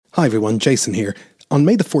Hi everyone, Jason here. On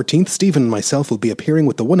May the 14th, Stephen and myself will be appearing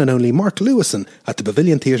with the one and only Mark Lewison at the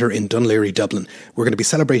Pavilion Theatre in Dunleary, Dublin. We're going to be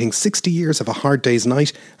celebrating 60 years of A Hard Day's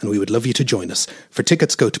Night, and we would love you to join us. For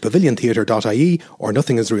tickets, go to paviliontheatre.ie or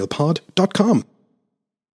nothingisrealpod.com.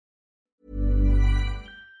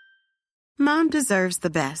 Mom deserves the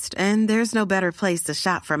best, and there's no better place to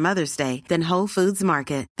shop for Mother's Day than Whole Foods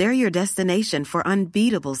Market. They're your destination for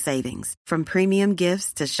unbeatable savings, from premium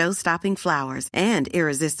gifts to show-stopping flowers and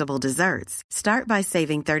irresistible desserts. Start by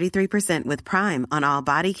saving 33% with Prime on all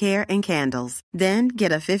body care and candles. Then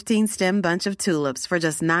get a 15-stem bunch of tulips for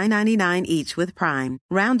just $9.99 each with Prime.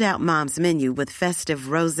 Round out Mom's menu with festive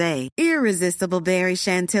rosé, irresistible berry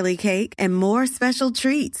chantilly cake, and more special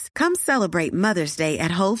treats. Come celebrate Mother's Day at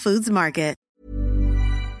Whole Foods Market.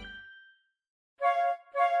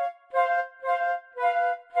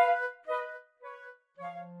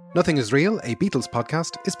 Nothing is Real, a Beatles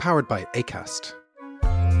podcast, is powered by Acast.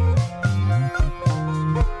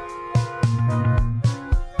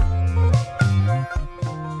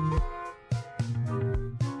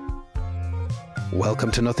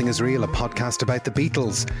 Welcome to Nothing is Real, a podcast about the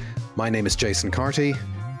Beatles. My name is Jason Carty.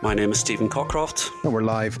 My name is Stephen Cockcroft. And we're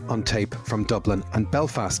live on tape from Dublin and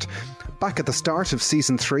Belfast. Back at the start of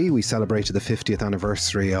season 3, we celebrated the 50th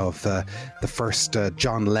anniversary of the first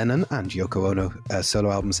John Lennon and Yoko Ono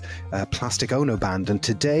solo albums, Plastic Ono Band. And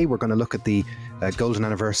today we're going to look at the golden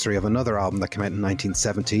anniversary of another album that came out in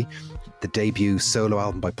 1970, the debut solo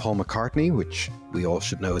album by Paul McCartney, which we all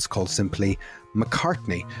should know is called simply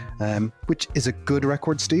McCartney, which is a good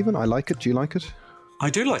record, Stephen. I like it. Do you like it?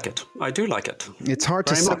 I do like it. It's hard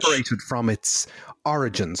to separate it from its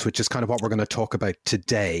origins, which is kind of what we're going to talk about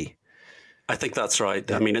today. I think that's right.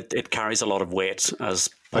 Yeah. I mean, it carries a lot of weight, as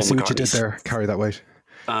Paul I see what you did there. Carry that weight.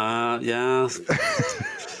 Yeah.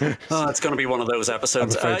 It's going to be one of those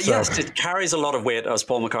episodes. Yes, it carries a lot of weight as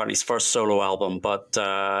Paul McCartney's first solo album, but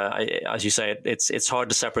as you say, it's hard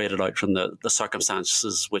to separate it out from the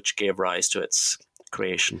circumstances which gave rise to its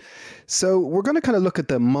creation. So we're going to kind of look at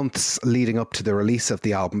the months leading up to the release of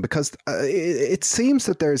the album, because it seems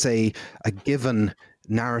that there's a given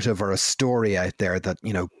narrative or a story out there that,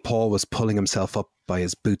 you know, Paul was pulling himself up by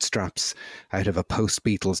his bootstraps out of a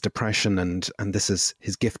post-Beatles depression, and this is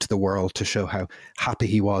his gift to the world to show how happy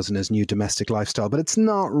he was in his new domestic lifestyle. But it's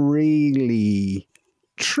not really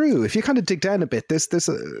true. If you kind of dig down a bit,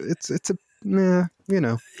 you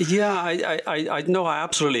know. Yeah, I know. I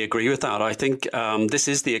absolutely agree with that. I think this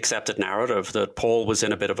is the accepted narrative, that Paul was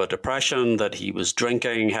in a bit of a depression, that he was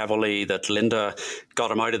drinking heavily, that Linda got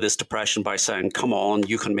him out of this depression by saying, come on,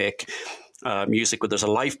 you can make music, there's a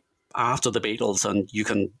life after the Beatles, and you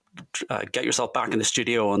can get yourself back in the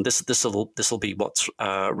studio, and this will be what's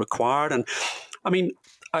required. And I mean,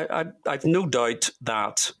 I've no doubt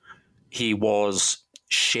that he was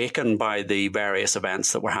shaken by the various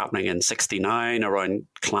events that were happening in '69 around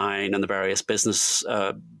Klein and the various business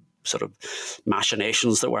sort of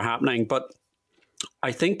machinations that were happening. But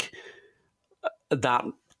I think that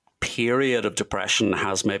period of depression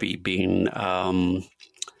has maybe been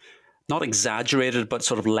not exaggerated, but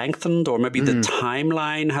sort of lengthened, or maybe the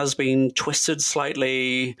timeline has been twisted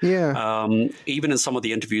slightly. Yeah. Even in some of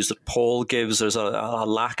the interviews that Paul gives, there's a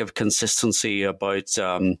lack of consistency about,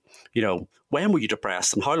 when were you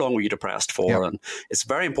depressed and how long were you depressed for? Yeah. And it's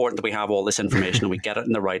very important that we have all this information and we get it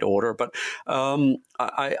in the right order. But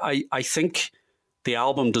I think the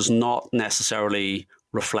album does not necessarily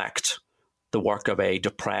reflect the work of a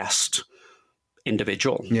depressed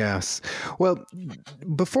individual. Yes. Well,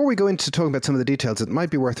 before we go into talking about some of the details, it might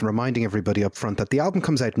be worth reminding everybody up front that the album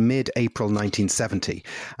comes out mid-April 1970,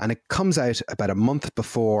 and it comes out about a month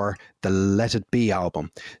before the Let It Be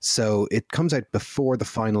album. So it comes out before the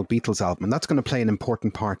final Beatles album, and that's going to play an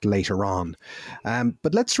important part later on.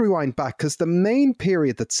 But let's rewind back, because the main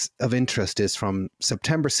period that's of interest is from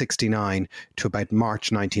September 69 to about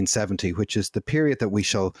March 1970, which is the period that we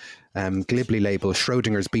shall glibly label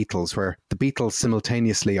Schrodinger's Beatles, where the Beatles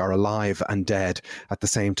simultaneously are alive and dead at the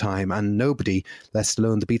same time, and nobody, let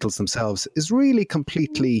alone the Beatles themselves, is really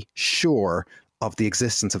completely sure of the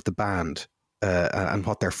existence of the band and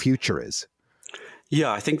what their future is.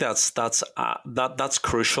 Yeah, I think that's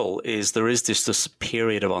crucial. Is there is this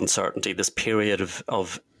period of uncertainty, this period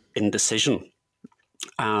of indecision,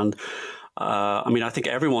 and I think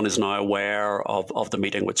everyone is now aware of the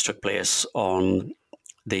meeting which took place on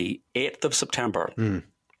the 8th of September.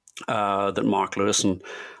 that Mark Lewison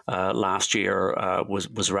last year was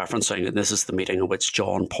referencing. And this is the meeting in which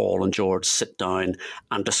John, Paul, and George sit down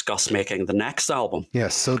and discuss making the next album.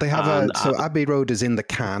 Yes, so they have so Abbey Road is in the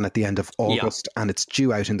can at the end of August, and it's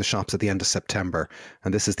due out in the shops at the end of September.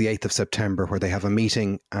 And this is the 8th of September, where they have a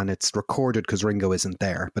meeting, and it's recorded because Ringo isn't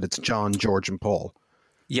there, but it's John, George, and Paul.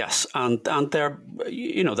 Yes, and they're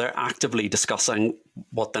actively discussing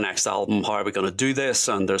what the next album, how are we going to do this?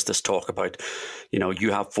 And there's this talk about,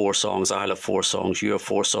 you have 4 songs, I'll have 4 songs, you have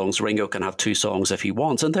 4 songs, Ringo can have 2 songs if he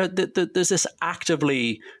wants. And there's this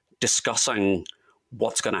actively discussing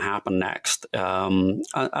what's going to happen next. And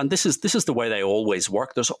this is the way they always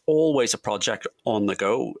work. There's always a project on the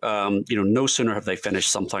go. No sooner have they finished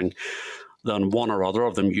something than one or other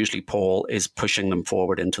of them, usually Paul, is pushing them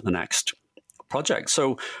forward into the next project.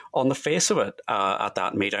 So on the face of it, at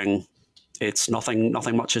that meeting, it's nothing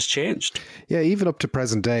much has changed. Yeah, even up to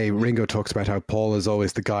present day, Ringo talks about how Paul is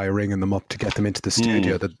always the guy ringing them up to get them into the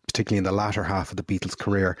studio, particularly in the latter half of the Beatles'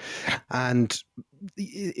 career. And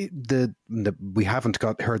we haven't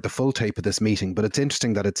heard the full tape of this meeting, but it's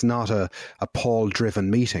interesting that it's not a Paul-driven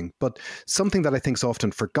meeting. But something that I think is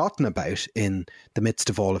often forgotten about in the midst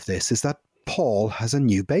of all of this is that Paul has a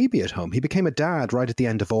new baby at home. He became a dad right at the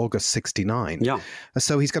end of August 69. Yeah.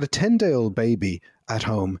 So he's got a 10-day-old baby at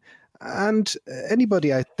home. And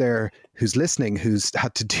anybody out there who's listening who's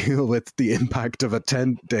had to deal with the impact of a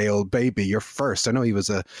 10-day-old baby, your first, I know he was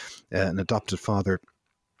an adopted father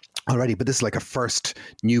already, but this is like a first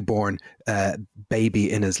newborn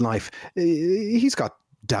baby in his life. He's got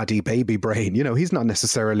daddy baby brain. He's not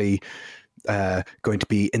necessarily going to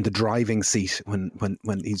be in the driving seat when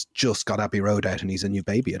he's just got Abbey Road out and he's a new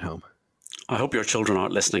baby at home. I hope your children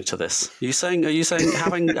aren't listening to this. Are you saying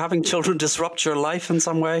having children disrupt your life in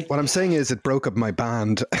some way? What I'm saying is it broke up my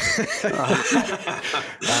band, and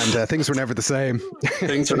things were never the same.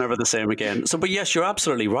 Things were never the same again. So, but yes, you're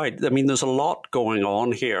absolutely right. I mean, there's a lot going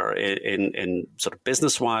on here in sort of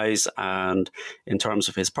business-wise and in terms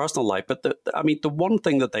of his personal life. But the one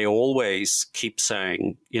thing that they always keep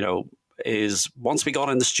saying, is once we got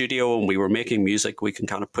in the studio and we were making music, we can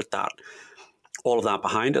kind of put all of that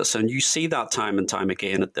behind us. And you see that time and time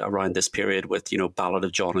again around this period with, Ballad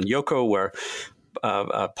of John and Yoko, where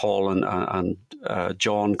Paul and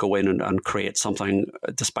John go in and create something,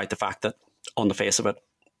 despite the fact that on the face of it,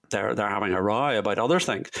 they're having a row about other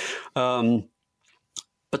things.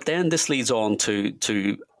 But then this leads on to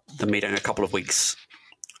the meeting a couple of weeks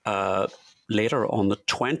later on the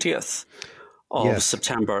 20th of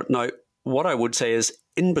September. Now, what I would say is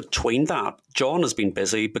in between that, John has been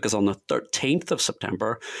busy because on the 13th of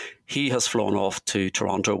September, he has flown off to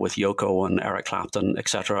Toronto with Yoko and Eric Clapton,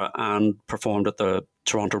 etc., and performed at the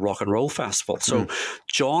Toronto Rock and Roll Festival. So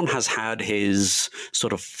John has had his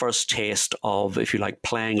sort of first taste of, if you like,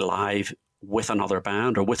 playing live with another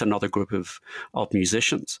band or with another group of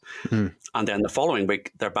musicians. And then the following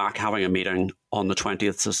week, they're back having a meeting on the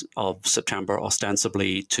 20th of September,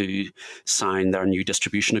 ostensibly to sign their new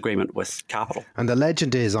distribution agreement with Capitol. And the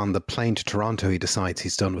legend is on the plane to Toronto, he decides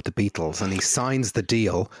he's done with the Beatles and he signs the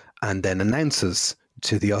deal and then announces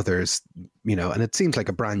to the others, and it seems like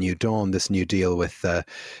a brand new dawn, this new deal with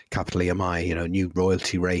Capital EMI, new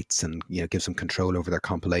royalty rates and, gives them control over their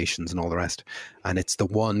compilations and all the rest. And it's the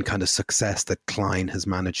one kind of success that Klein has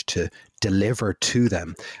managed to deliver to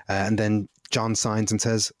them. And then John signs and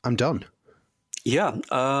says, I'm done. Yeah.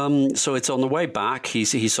 So it's on the way back.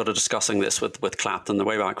 He's sort of discussing this with Clapton, the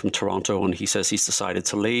way back from Toronto, and he says he's decided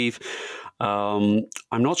to leave. I'm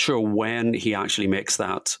not sure when he actually makes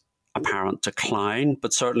that apparent to Klein,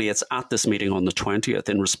 but certainly it's at this meeting on the 20th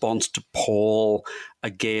in response to Paul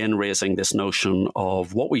again raising this notion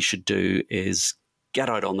of what we should do is get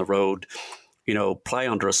out on the road, play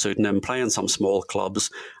under a pseudonym, play in some small clubs.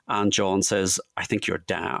 And John says, I think you're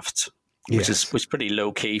daft, which is pretty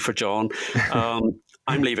low key for John.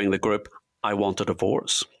 I'm leaving the group. I want a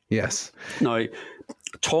divorce. Yes. Now,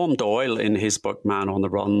 Tom Doyle in his book, Man on the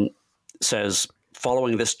Run, says,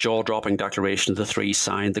 following this jaw-dropping declaration, the three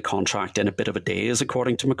signed the contract in a bit of a daze,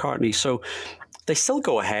 according to McCartney. So they still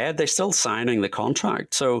go ahead. They're still signing the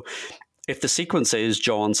contract. So if the sequence is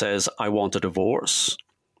John says, I want a divorce,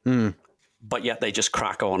 but yet they just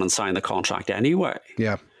crack on and sign the contract anyway.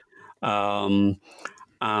 Yeah. And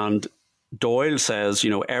Doyle says,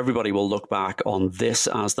 everybody will look back on this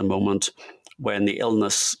as the moment when the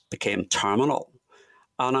illness became terminal.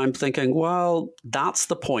 And I'm thinking, well, that's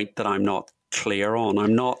the point that I'm not clear on.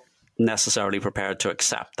 I'm not necessarily prepared to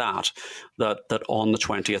accept that on the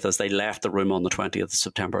 20th, as they left the room on the 20th of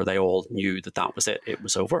September, they all knew that was it. It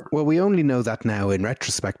was over. Well, we only know that now in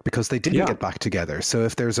retrospect because they didn't get back together. So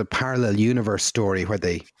if there's a parallel universe story where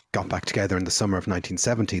they got back together in the summer of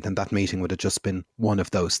 1970, then that meeting would have just been one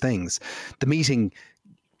of those things. The meeting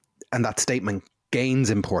and that statement gains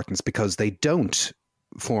importance because they don't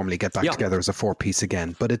formally get back together as a four-piece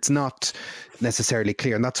again, but it's not necessarily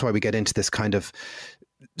clear. And that's why we get into this kind of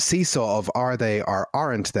seesaw of are they or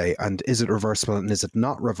aren't they, and is it reversible and is it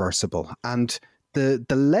not reversible? And the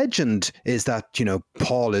legend is that, you know,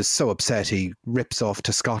 Paul is so upset he rips off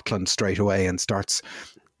to Scotland straight away and starts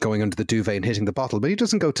going under the duvet and hitting the bottle, but he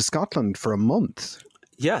doesn't go to Scotland for a month.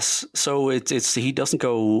 Yes, so he doesn't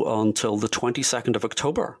go until the 22nd of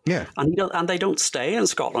October. Yeah, and they don't stay in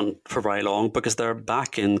Scotland for very long because they're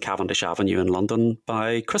back in Cavendish Avenue in London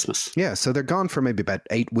by Christmas. Yeah, so they're gone for maybe about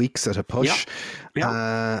 8 weeks at a push.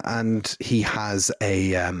 And he has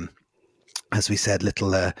a as we said,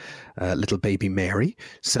 little baby Mary.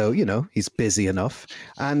 So, you know, he's busy enough.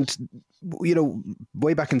 And, you know,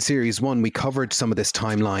 way back in series 1, we covered some of this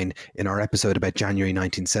timeline in our episode about January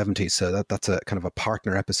 1970. So that's a kind of a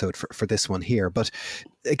partner episode for this one here. But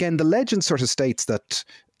again, the legend sort of states that,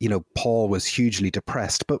 you know, Paul was hugely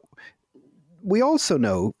depressed. But we also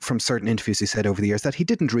know from certain interviews he said over the years that he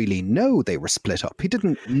didn't really know they were split up. He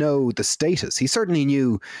didn't know the status. He certainly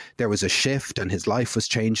knew there was a shift and his life was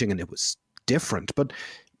changing and it was different, but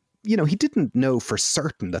you know, he didn't know for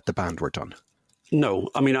certain that the band were done. No,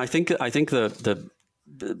 I mean, I think the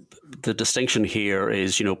distinction here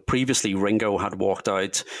is, you know, previously Ringo had walked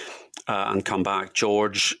out and come back.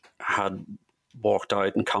 George had walked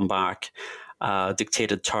out and come back,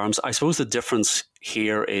 dictated terms. I suppose the difference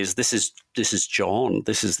here is this is John.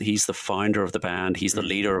 He's the founder of the band. He's the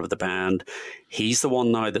leader of the band. He's the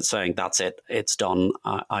one now that's saying, that's it. It's done.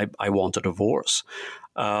 I want a divorce.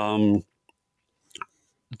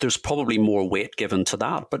 There's probably more weight given to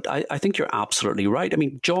that, but I think you're absolutely right. I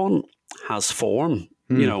mean, John has form,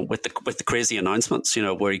 you know, with the crazy announcements, you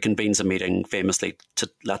know, where he convenes a meeting famously to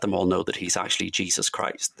let them all know that he's actually Jesus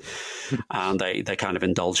Christ, and they kind of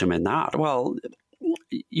indulge him in that. Well,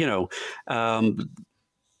 you know,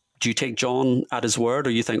 do you take John at his word,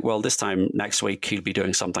 or you think, well, this time next week he'll be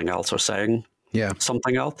doing something else or saying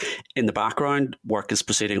something else? In the background, work is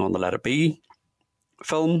proceeding on the Let It Be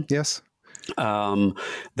film. Yes.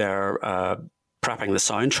 They're prepping the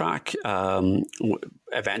soundtrack.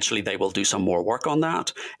 Eventually they will do some more work on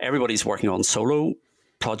that. Everybody's working on solo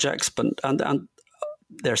projects, but and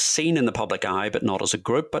they're seen in the public eye, but not as a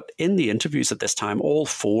group. But in the interviews at this time, all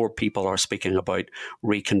four people are speaking about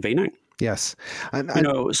reconvening. Yes. And you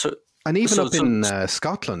know, and even up in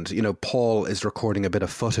Scotland, you know, Paul is recording a bit of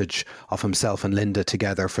footage of himself and Linda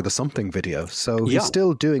together for the Something video. So he's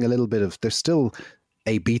still doing a little bit of, there's still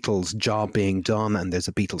a Beatles job being done, and there's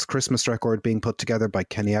a Beatles Christmas record being put together by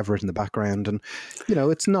Kenny Everett in the background. And, you know,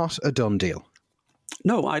 it's not a done deal.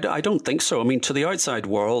 No, I don't think so. I mean, to the outside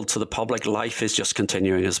world, to the public, life is just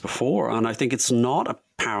continuing as before. And I think it's not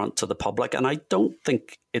apparent to the public. And I don't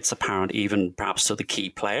think it's apparent even perhaps to the key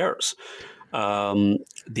players,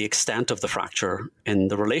 the extent of the fracture in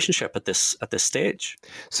the relationship at this stage.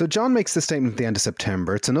 So John makes the statement at the end of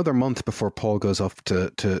September. It's another month before Paul goes off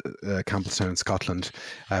to Campbellstown in Scotland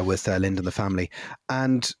with Linda and the family.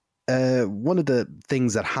 And one of the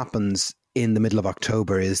things that happens in the middle of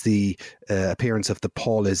October is the appearance of the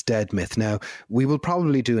Paul is dead myth. Now, we will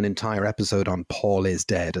probably do an entire episode on Paul is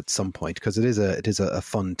dead at some point because it is a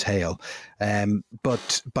fun tale.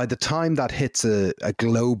 But by the time that hits a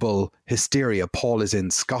global hysteria, Paul is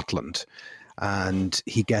in Scotland and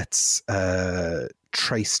he gets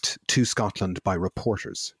traced to Scotland by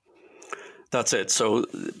reporters. That's it. So,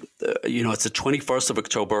 you know, it's the 21st of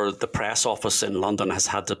October. The press office in London has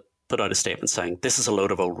had to put out a statement saying this is a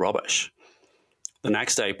load of old rubbish. The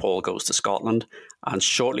next day, Paul goes to Scotland, and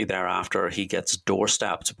shortly thereafter, he gets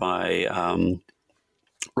doorstepped by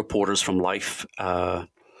reporters from Life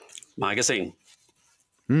magazine.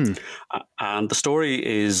 And the story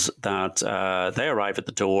is that they arrive at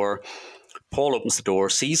the door. Paul opens the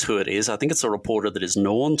door, sees who it is. I think it's a reporter that is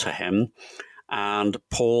known to him. And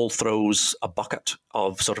Paul throws a bucket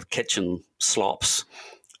of sort of kitchen slops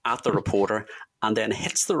at the reporter and then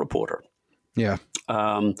hits the reporter. Yeah.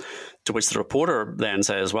 To which the reporter then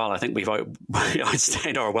says, well, I think we've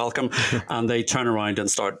outstayed our welcome. And they turn around and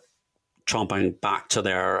start tromping back to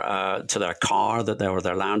their car,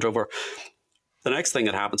 their Land Rover. The next thing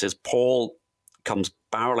that happens is Paul comes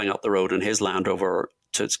barreling up the road in his Land Rover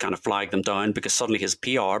to kind of flag them down because suddenly his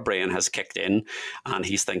PR brain has kicked in and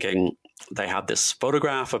he's thinking, they had this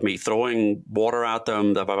photograph of me throwing water at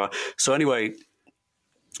them. Blah, blah, blah. So anyway,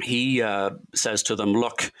 he says to them,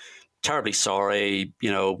 look, terribly sorry,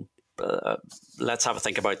 let's have a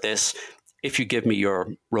think about this. If you give me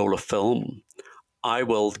your roll of film, I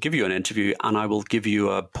will give you an interview and I will give you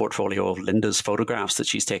a portfolio of Linda's photographs that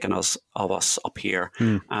she's taken of us up here.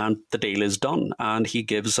 And the deal is done. And he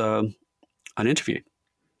gives an interview.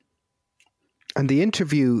 And the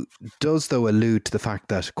interview does, though, allude to the fact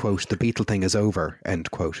that, quote, the Beatle thing is over, end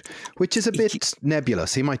quote, which is a bit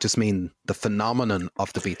nebulous. He might just mean the phenomenon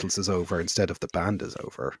of the Beatles is over instead of the band is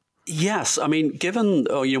over. Yes, I mean, given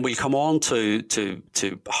we'll come on to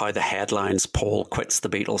how the headlines "Paul quits the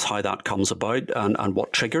Beatles," how that comes about, and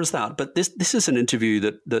what triggers that. But this is an interview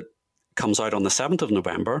that comes out on the 7th of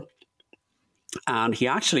November, and he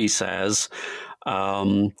actually says,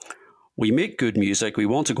 "We make good music. We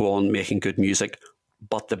want to go on making good music."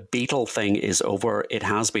 But the Beatle thing is over. It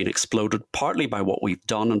has been exploded partly by what we've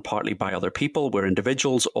done and partly by other people. We're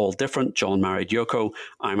individuals, all different. John married Yoko.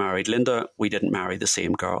 I married Linda. We didn't marry the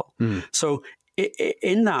same girl. So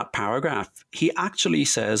in that paragraph, he actually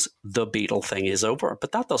says the Beatle thing is over.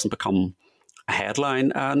 But that doesn't become a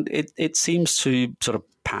headline. And it seems to sort of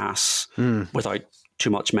pass without too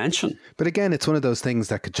much mention. But again, it's one of those things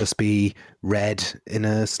that could just be read in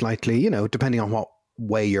a slightly, depending on what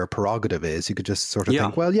way your prerogative is, you could just sort of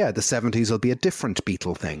think, well, the 70s will be a different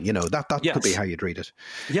Beatle thing. That yes. could be how you'd read it.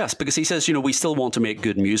 Yes, because he says, we still want to make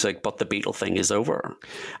good music, but the Beatle thing is over.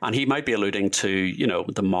 And he might be alluding to,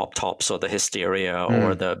 the mop tops or the hysteria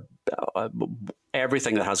or the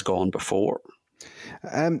everything that has gone before.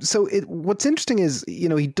 So what's interesting is,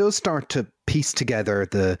 he does start to piece together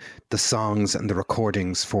the songs and the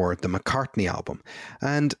recordings for the McCartney album.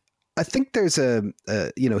 And I think there's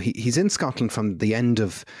he's in Scotland from the end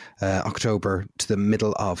of October to the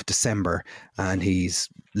middle of December, and he's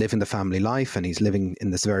living the family life, and he's living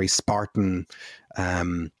in this very Spartan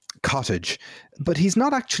cottage, but he's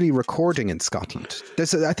not actually recording in Scotland.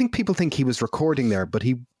 I think people think he was recording there, but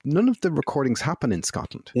none of the recordings happen in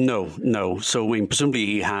Scotland. No. So presumably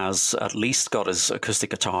he has at least got his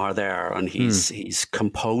acoustic guitar there, and he's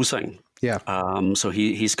composing. Yeah. So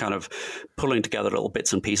he's kind of pulling together little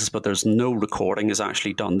bits and pieces, but there's no recording is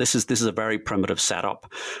actually done. This is a very primitive setup.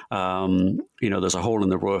 There's a hole in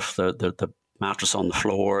the roof, the mattress on the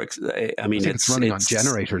floor. I mean, it's running on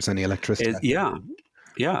generators, any electricity. Yeah.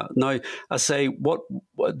 Now, I say what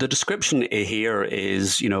the description here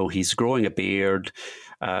is, he's growing a beard.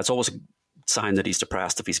 It's always a sign that he's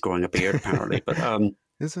depressed if he's growing a beard, apparently. But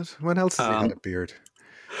is it? When else has he had a beard?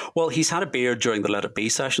 Well, he's had a beard during the Let It Be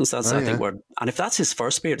sessions. That's I think and if that's his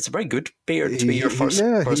first beard, it's a very good beard to be your first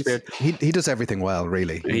beard. He does everything well,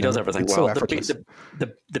 really. He does everything well. So effortless.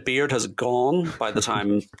 The beard has gone by the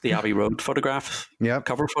time the Abbey Road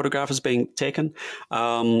cover photograph is being taken.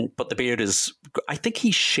 But the beard is, I think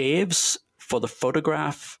he shaves for the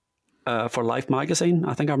photograph for Life magazine.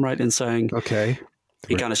 I think I'm right in saying. Okay.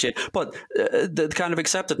 He kind of shit. But the kind of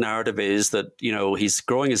accepted narrative is that, he's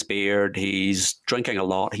growing his beard, he's drinking a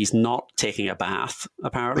lot, he's not taking a bath,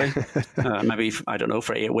 apparently, maybe, I don't know,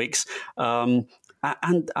 for 8 weeks. But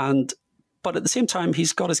at the same time,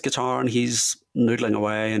 he's got his guitar and he's noodling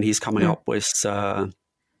away and he's coming up with... stuff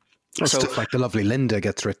like The Lovely Linda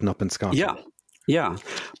gets written up in Scotland. Yeah.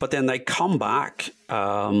 But then they come back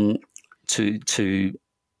to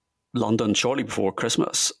London shortly before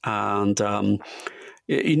Christmas and...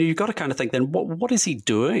 you've got to kind of think then, what is he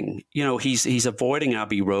doing? He's avoiding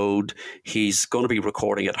Abbey Road. He's going to be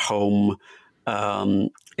recording at home.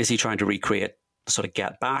 Is he trying to recreate the sort of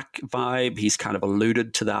Get Back vibe? He's kind of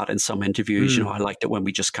alluded to that in some interviews. I liked it when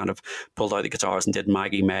we just kind of pulled out the guitars and did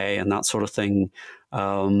Maggie May and that sort of thing.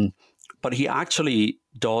 But he actually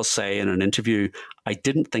does say in an interview, I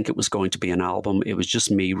didn't think it was going to be an album. It was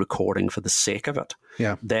just me recording for the sake of it.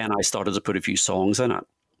 Yeah. Then I started to put a few songs in it.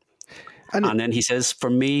 And then he says, for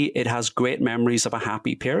me, it has great memories of a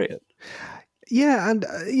happy period. Yeah. And,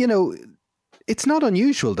 it's not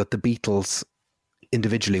unusual that the Beatles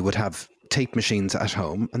individually would have tape machines at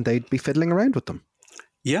home and they'd be fiddling around with them.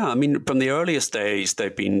 Yeah, I mean, from the earliest days,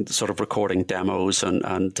 they've been sort of recording demos and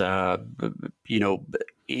the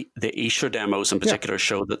Esher demos in particular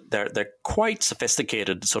show that they're quite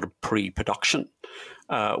sophisticated sort of pre-production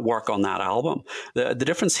work on that album. The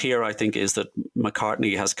difference here, I think, is that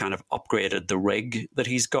McCartney has kind of upgraded the rig that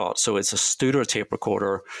he's got. So it's a Studer tape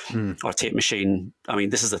recorder or tape machine. I mean,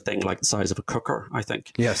 this is a thing like the size of a cooker, I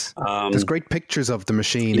think. Yes. There's great pictures of the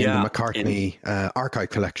machine in the McCartney archive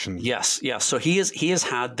collection. Yes. So he has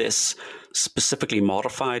had this specifically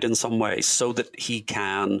modified in some ways so that he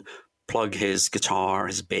can plug his guitar,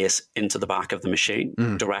 his bass into the back of the machine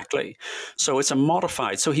directly. So it's a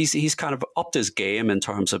modified. So he's kind of upped his game in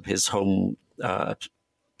terms of his home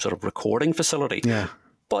sort of recording facility. Yeah.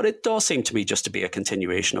 But it does seem to me just to be a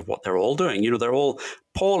continuation of what they're all doing. They're all,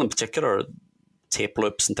 Paul in particular, tape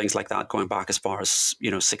loops and things like that going back as far as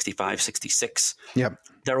 65, 66. Yeah,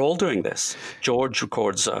 they're all doing this. George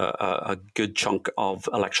records a good chunk of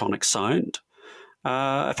electronic sound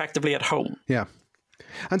effectively at home. Yeah.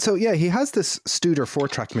 And so, he has this Studer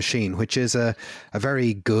 4-track machine, which is a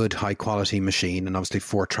very good, high-quality machine. And obviously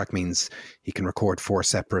 4-track means he can record 4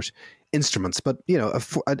 separate instruments. But,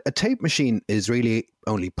 a tape machine is really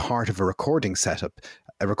only part of a recording setup.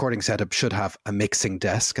 A recording setup should have a mixing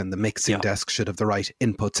desk, and the mixing desk should have the right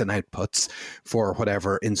inputs and outputs for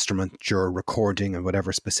whatever instrument you're recording and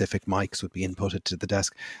whatever specific mics would be inputted to the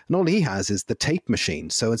desk. And all he has is the tape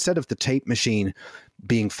machine. So instead of the tape machine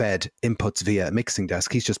being fed inputs via a mixing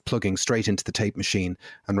desk, he's just plugging straight into the tape machine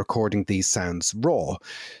and recording these sounds raw.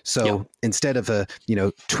 So instead of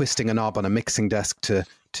twisting a knob on a mixing desk to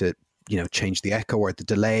change the echo or the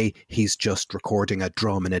delay, he's just recording a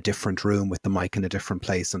drum in a different room with the mic in a different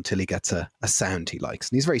place until he gets a sound he likes.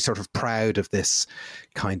 And he's very sort of proud of this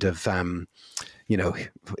kind of, what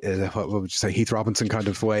would you say, Heath Robinson kind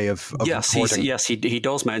of way of recording. He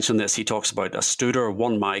does mention this. He talks about a Studer,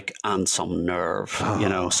 one mic, and some nerve.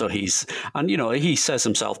 So he says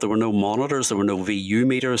himself there were no monitors, there were no VU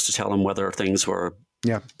meters to tell him whether things were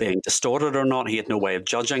being distorted or not. He had no way of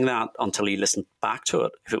judging that until he listened back to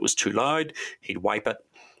it. If it was too loud, he'd wipe it,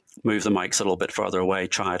 move the mics a little bit further away,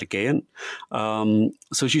 try it again. So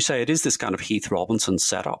as you say, it is this kind of Heath Robinson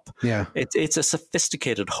setup. Yeah. It's a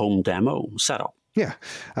sophisticated home demo setup. Yeah.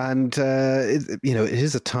 And, it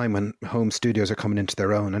is a time when home studios are coming into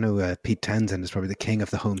their own. I know Pete Townsend is probably the king of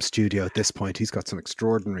the home studio at this point. He's got some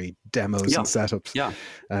extraordinary demos and setups. Yeah.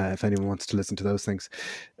 If anyone wants to listen to those things.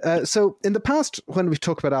 So in the past, when we've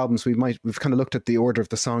talked about albums, we've kind of looked at the order of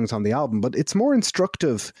the songs on the album, but it's more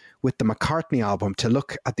instructive with the McCartney album to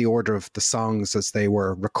look at the order of the songs as they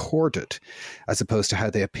were recorded, as opposed to how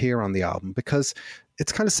they appear on the album, because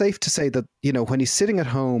it's kind of safe to say that, when he's sitting at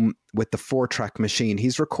home with the 4-track machine,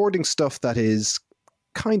 he's recording stuff that is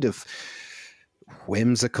kind of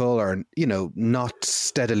whimsical or, not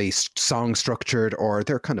steadily song structured, or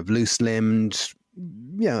they're kind of loose-limbed,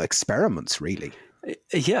 experiments, really.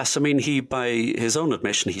 Yes. I mean, by his own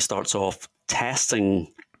admission, he starts off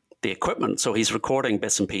testing the equipment. So he's recording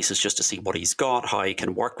bits and pieces just to see what he's got, how he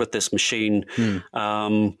can work with this machine.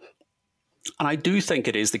 And I do think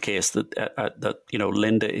it is the case that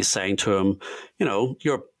Linda is saying to him,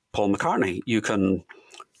 you're Paul McCartney. You can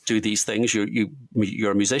do these things.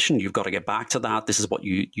 You're a musician. You've got to get back to that. This is what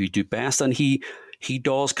you do best. And he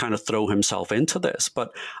does kind of throw himself into this.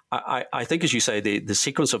 But I think, as you say, the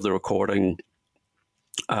sequence of the recording,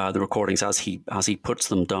 the recordings as he puts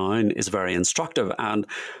them down is very instructive. And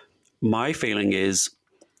my feeling is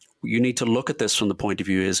you need to look at this from the point of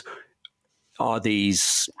view is, are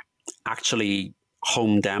these actually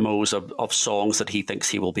home demos of songs that he thinks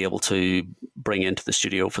he will be able to bring into the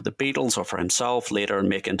studio for the Beatles or for himself later and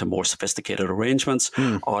make into more sophisticated arrangements?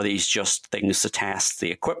 Are these just things to test the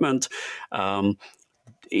equipment?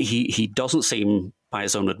 He doesn't seem, by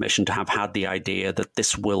his own admission, to have had the idea that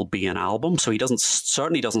this will be an album. So he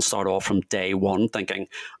certainly doesn't start off from day one thinking,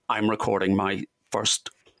 I'm recording my first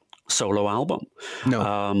solo album.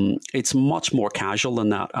 No. It's much more casual than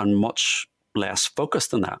that and much less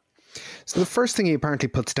focused than that. So the first thing he apparently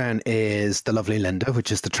puts down is The Lovely Linda, which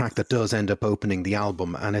is the track that does end up opening the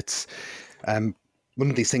album. And it's one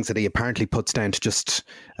of these things that he apparently puts down to just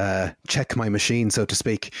check my machine, so to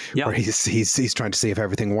speak, where he's trying to see if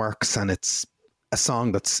everything works. And it's a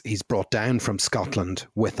song he's brought down from Scotland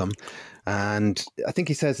with him. And I think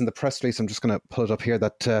he says in the press release, I'm just going to pull it up here,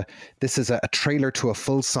 that this is a trailer to a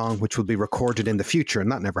full song which will be recorded in the future. And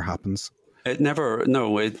that never happens. It never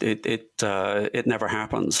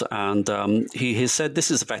happens. And he has said this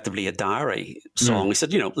is effectively a diary song. He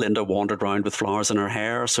said, Linda wandered around with flowers in her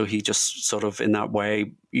hair. So he just sort of, in that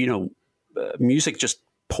way, music just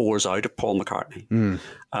pours out of Paul McCartney.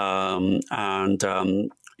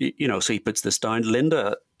 So he puts this down.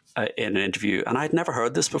 Linda, in an interview, and I'd never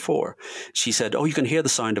heard this before, she said, you can hear the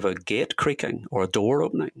sound of a gate creaking or a door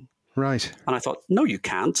opening. Right. And I thought, no, you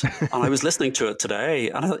can't. And I was listening to it today,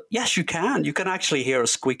 and I thought, yes, you can. You can actually hear a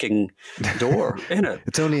squeaking door in it.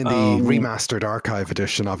 It's only in the remastered archive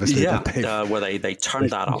edition, obviously. Yeah, where they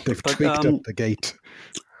turned that up. They've tweaked up the gate.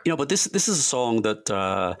 But this is a song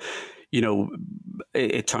that,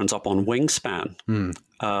 it turns up on Wingspan.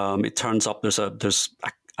 It turns up, there's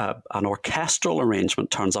an orchestral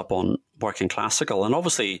arrangement turns up on Working Classical, and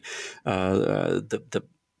obviously the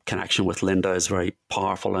connection with Linda is very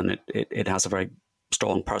powerful, and it has a very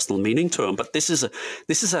strong personal meaning to him. But this is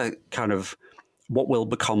a kind of what will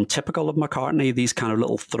become typical of McCartney, these kind of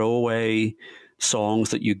little throwaway songs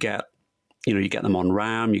that you get. You get them on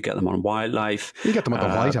Ram, you get them on Wildlife. You get them on the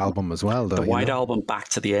White Album as well, though. The White Album, Back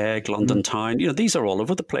to the Egg, London Town. These are all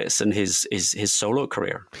over the place in his solo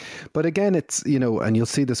career. But again, it's, and you'll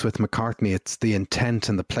see this with McCartney, it's the intent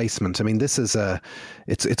and the placement. I mean, this is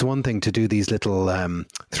it's one thing to do these little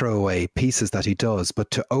throwaway pieces that he does, but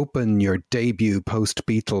to open your debut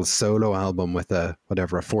post-Beatles solo album with a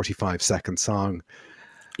 45-second song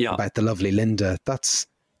about the lovely Linda, that's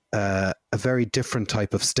a very different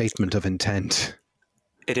type of statement of intent.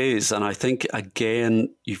 It is. And I think,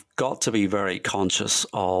 again, you've got to be very conscious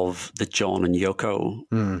of the John and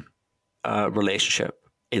Yoko relationship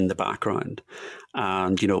in the background.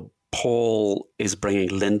 And, Paul is bringing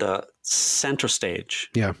Linda center stage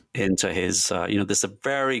into his, there's a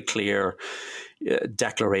very clear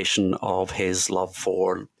declaration of his love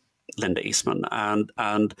for Linda Eastman.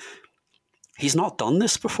 And he's not done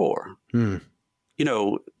this before.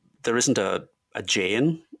 There isn't a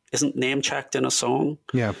Jane isn't name checked in a song.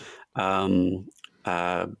 Yeah. Any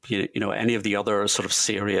of the other sort of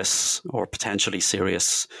serious or potentially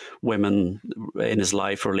serious women in his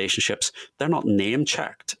life or relationships, they're not name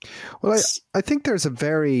checked. Well, I think there's a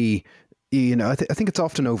very, I think it's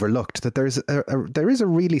often overlooked that there is a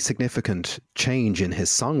really significant change in his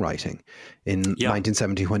songwriting in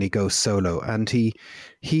 1970 when he goes solo, and he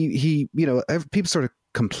people sort of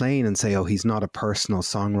complain and say, oh, he's not a personal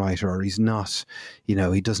songwriter, or he's not, he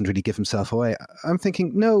doesn't really give himself away. I'm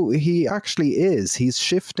thinking, no, he actually is. He's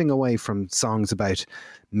shifting away from songs about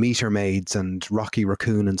meter maids and Rocky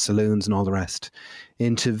Raccoon and saloons and all the rest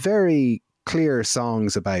into very clear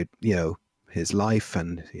songs about, his life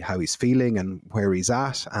and how he's feeling and where he's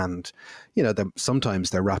at. And, sometimes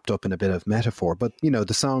they're wrapped up in a bit of metaphor, but,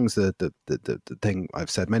 the songs, the thing I've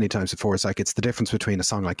said many times before is like, it's the difference between a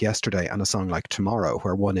song like Yesterday and a song like Tomorrow,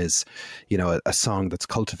 where one is, a song that's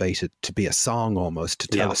cultivated to be a song almost, to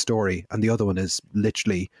tell a story. And the other one is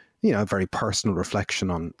literally, a very personal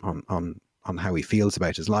reflection on how he feels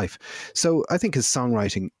about his life. So I think his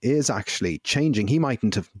songwriting is actually changing. He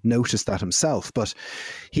mightn't have noticed that himself, but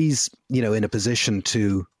he's, in a position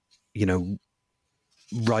to,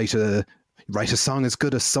 write a song as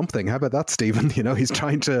good as something. How about that, Stephen? He's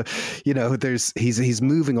trying to, he's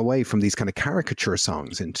moving away from these kind of caricature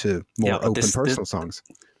songs into more open personal songs.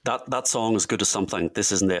 That song is good as something.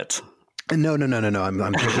 This isn't it. No.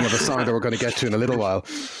 I'm thinking of a song that we're going to get to in a little while.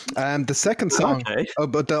 The second song,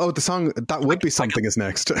 the song That Would Be Something is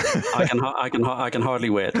next. I can hardly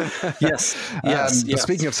wait. Yes.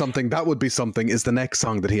 Speaking of something, That Would Be Something is the next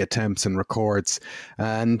song that he attempts and records,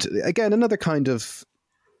 and again another kind of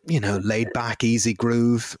laid back, easy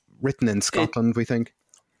groove, written in Scotland. We think.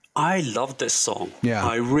 I love this song. Yeah,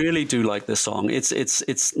 I really do like this song.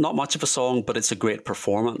 It's not much of a song, but it's a great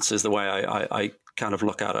performance, is the way I kind of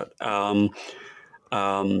look at it.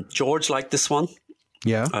 George liked this one.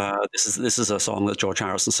 Yeah. This is a song that George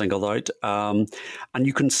Harrison singled out. And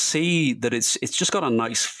you can see that it's just got a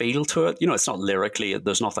nice feel to it. It's not lyrically,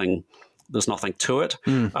 there's nothing to it.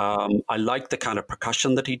 I like the kind of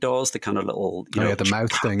percussion that he does, the kind of little, the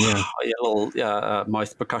mouth thing, little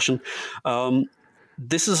mouth percussion.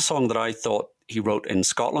 This is a song that I thought he wrote in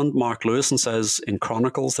Scotland. Mark Lewison says in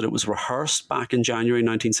Chronicles that it was rehearsed back in January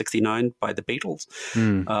 1969 by the Beatles,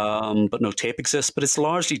 but no tape exists. But it's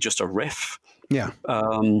largely just a riff. Yeah.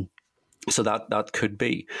 So that could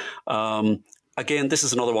be. Again, this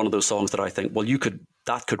is another one of those songs that I think, well,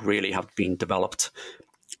 that could really have been developed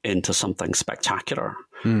into something spectacular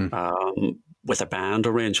with a band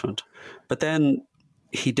arrangement. But then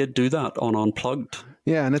he did do that on Unplugged.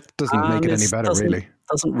 Yeah, and it doesn't make it any better, really.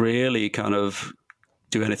 Doesn't really kind of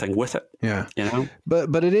do anything with it. Yeah.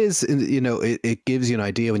 But it is, it gives you an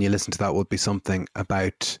idea when you listen to That Would Be Something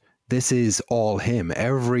about this is all him.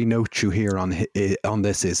 Every note you hear on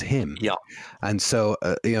this is him. Yeah. And so,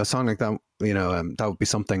 a song like that, That Would Be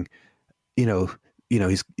Something,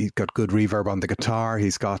 he's got good reverb on the guitar.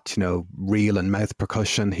 He's got, reel and mouth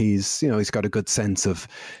percussion. He's got a good sense of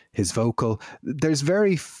his vocal. There's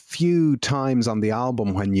very few times on the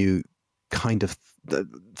album when you kind of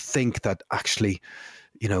think that actually,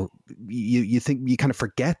 you think you kind of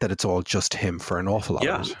forget that it's all just him for an awful lot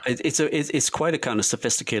of it. It's quite a kind of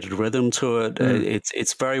sophisticated rhythm to it.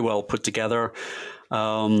 It's very well put together.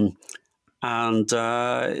 And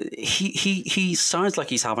he sounds like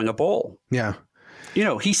he's having a ball. Yeah.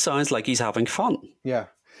 He sounds like he's having fun. Yeah.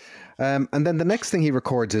 And then the next thing he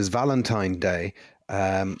records is Valentine Day,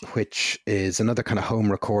 which is another kind of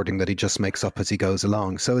home recording that he just makes up as he goes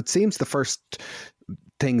along. So it seems the first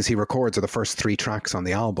things he records are the first 3 tracks on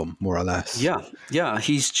the album, more or less. Yeah.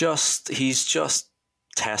 He's just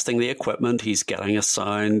testing the equipment. He's getting a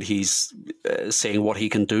sound. He's seeing what he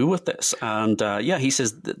can do with this. And he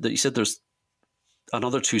said there's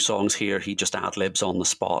another 2 songs here he just ad libs on the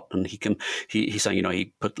spot, and he's saying,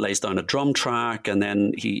 he lays down a drum track, and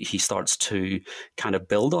then he starts to kind of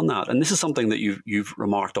build on that. And this is something that you've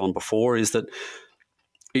remarked on before, is that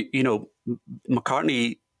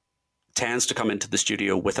McCartney tends to come into the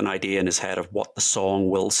studio with an idea in his head of what the song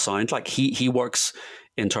will sound like. He works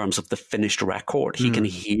in terms of the finished record. He can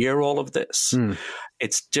hear all of this.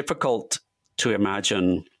 It's difficult to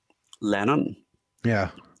imagine Lennon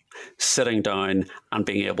sitting down and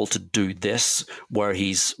being able to do this, where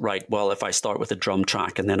he's right, well, if I start with a drum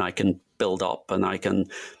track and then I can build up and I can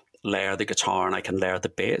layer the guitar and I can layer the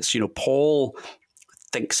bass. Paul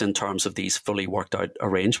thinks in terms of these fully worked out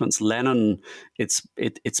arrangements. Lennon,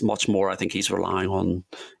 it's much more, I think he's relying on,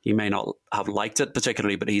 he may not have liked it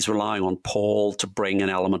particularly, but he's relying on Paul to bring an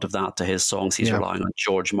element of that to his songs. He's relying on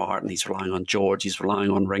George Martin, he's relying on George, he's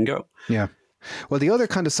relying on Ringo. Yeah. Well, the other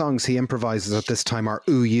kind of songs he improvises at this time are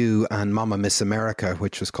Ooh You and Mama Miss America,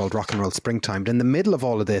 which was called Rock and Roll Springtime. But in the middle of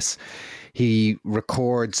all of this, he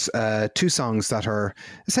records 2 songs that are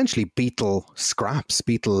essentially Beatle scraps,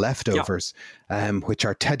 Beatle leftovers, which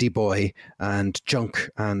are Teddy Boy and Junk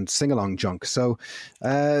and Sing Along Junk. So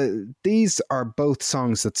these are both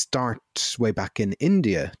songs that start way back in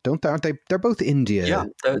India, don't they? Aren't they? They're both India. Yeah,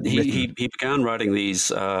 he began writing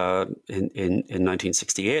these in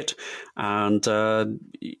 1968, and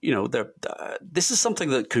this is something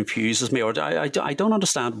that confuses me, or I don't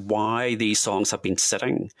understand why these songs have been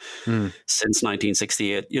sitting since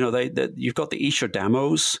 1968. You've got the Esher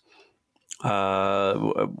demos,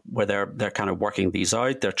 where they're kind of working these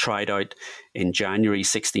out. They're tried out in January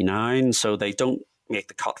 '69, so they don't make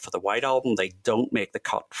the cut for the White Album. They don't make the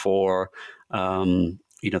cut for the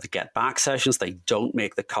Get Back sessions. They don't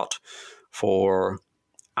make the cut for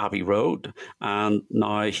Abbey Road, and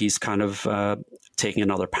now he's kind of taking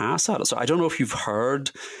another pass at it. So I don't know if you've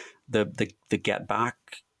heard the Get Back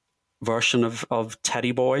version of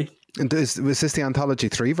Teddy Boy. And was this the Anthology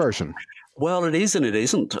 3 version? Well, it is and it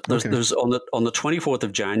isn't. There's on the 24th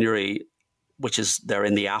of January, which is they're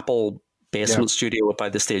in the Apple basement studio by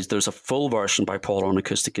this stage. There's a full version by Paul on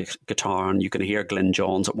acoustic guitar, and you can hear Glyn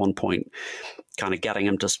Johns at one point kind of getting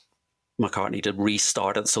McCartney to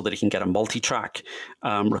restart it so that he can get a multi-track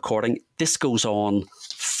recording. This goes on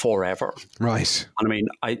forever. Right. And I mean,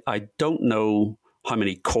 I don't know how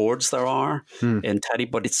many chords there are in Teddy,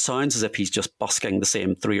 but it sounds as if he's just busking the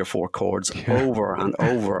same 3 or 4 chords over and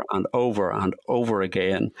over and over and over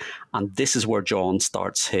again. And this is where John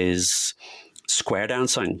starts his square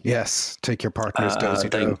dancing. Yes, take your partner's dozy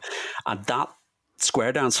do. And that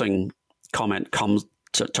square dancing comment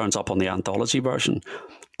turns up on the Anthology version.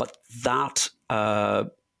 But that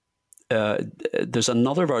there's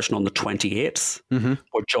another version on the 28th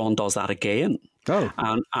where John does that again. Oh.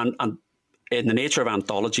 And in the nature of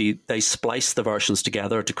Anthology, they splice the versions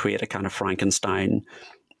together to create a kind of Frankenstein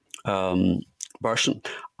version.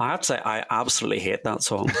 I have to say, I absolutely hate that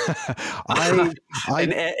song.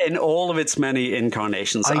 In all of its many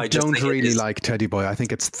incarnations, I don't really like Teddy Boy. I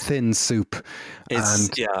think it's thin soup.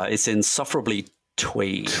 It's insufferably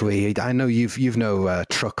twee. Twee. I know you've no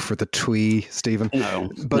truck for the twee, Stephen.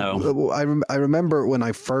 No, I remember when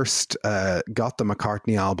I first got the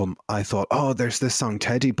McCartney album, I thought, oh, there's this song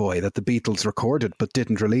Teddy Boy that the Beatles recorded but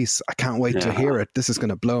didn't release. I can't wait to hear it. This is going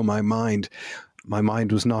to blow my mind. My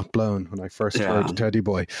mind was not blown when I first heard Teddy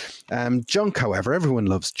Boy. Junk, however, everyone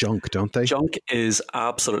loves Junk, don't they? Junk is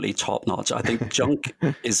absolutely top notch. I think Junk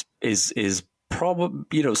is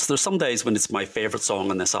probably, there's some days when it's my favorite song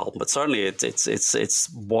on this album, but certainly it's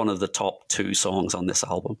one of the top 2 songs on this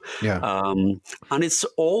album. Yeah. And it's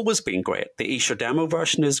always been great. The Esher demo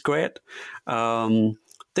version is great.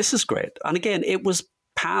 This is great. And again, it was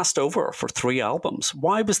passed over for 3 albums.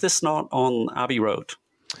 Why was this not on Abbey Road?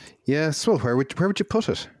 Yes, well, where would you put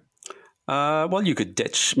it? Well, you could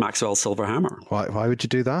ditch Maxwell's Silver Hammer. Why would you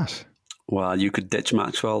do that? Well, you could ditch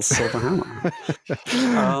Maxwell's Silver Hammer.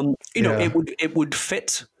 It would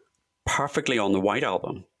fit perfectly on the White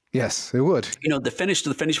Album. Yes, it would. The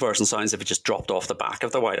finished version sounds as if it just dropped off the back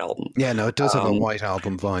of the White Album. Yeah, no, it does have a White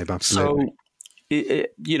Album vibe, absolutely. So,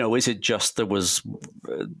 is it just there was,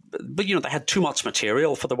 but they had too much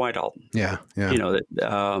material for the White Album. Yeah.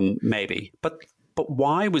 Maybe, but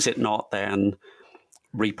why was it not then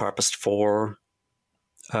repurposed for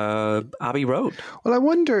Abbey Road. Well, I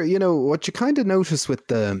wonder, what you kind of notice with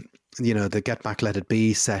the Get Back, Let It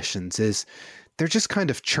Be sessions is they're just kind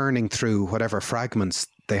of churning through whatever fragments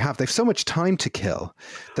they have. They've so much time to kill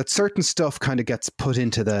that certain stuff kind of gets put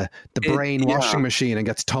into the brain washing machine and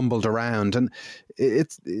gets tumbled around. And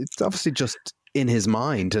it's obviously just in his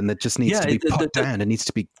mind, and it just needs to be put down. It needs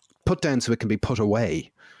to be put down so it can be put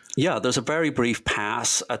away. Yeah, there's a very brief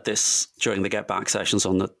pass at this during the Get Back sessions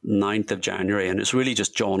on the 9th of January, and it's really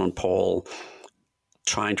just John and Paul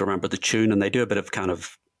trying to remember the tune, and they do a bit of kind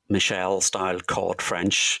of Michel-style cod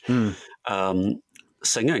French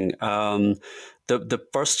singing. The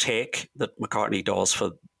first take that McCartney does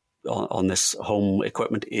on this home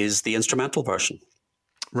equipment is the instrumental version.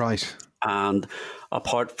 Right. And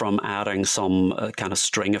apart from adding some kind of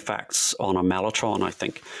string effects on a mellotron, I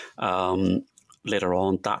think, later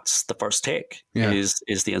on, that's the first take,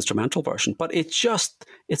 is the instrumental version. But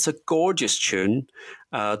it's a gorgeous tune.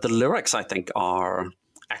 The lyrics, I think, are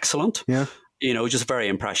excellent. Yeah. Just very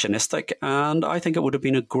impressionistic. And I think it would have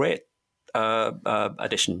been a great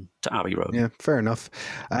addition to Abbey Road. Yeah, fair enough.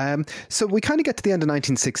 So we kind of get to the end of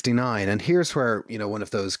 1969, and here's where, one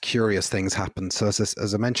of those curious things happens. So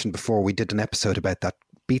as I mentioned before, we did an episode about that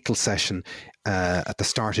Beatles session at the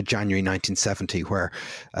start of January 1970, where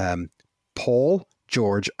Paul,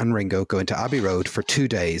 George and Ringo go into Abbey Road for 2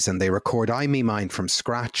 days, and they record I, Me, Mine from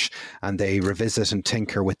scratch, and they revisit and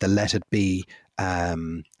tinker with the Let It Be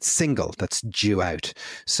single that's due out.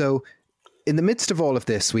 So in the midst of all of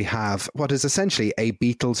this, we have what is essentially a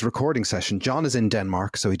Beatles recording session. John is in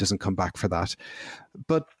Denmark, so he doesn't come back for that.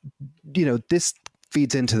 But, this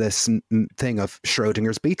feeds into this thing of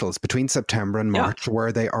Schrodinger's Beatles. Between September and March,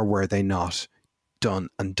 were they or were they not done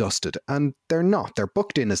and dusted? And they're not. They're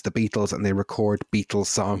booked in as the Beatles, and they record Beatles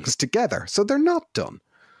songs together. So they're not done.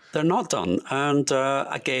 They're not done. And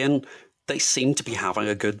again, they seem to be having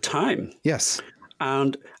a good time. Yes.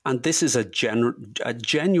 And this is a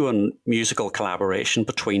genuine musical collaboration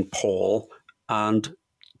between Paul and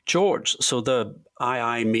George. So the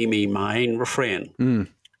I, me, mine refrain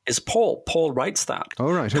is Paul. Paul writes that.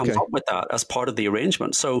 Oh, right. Comes up with that as part of the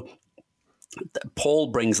arrangement. So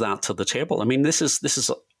Paul brings that to the table. I mean, this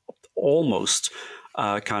is almost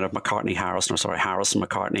kind of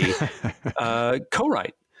Harrison-McCartney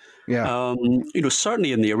co-write. Yeah.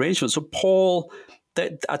 Certainly in the arrangement. So Paul,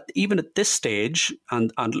 even at this stage,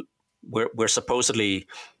 and where supposedly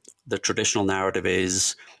the traditional narrative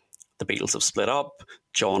is the Beatles have split up,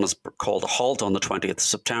 John has called a halt on the 20th of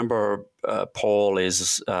September. Paul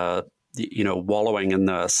is, wallowing in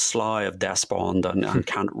the slough of despond and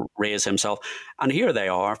can't raise himself. And here they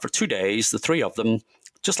are for 2 days, the three of them,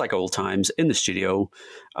 just like old times, in the studio,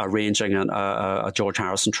 arranging a George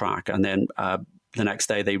Harrison track. And then the next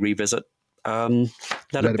day they revisit Let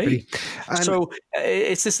It Be. So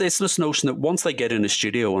it's this notion that once they get in the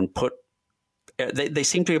studio and they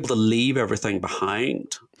seem to be able to leave everything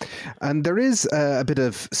behind. And there is a bit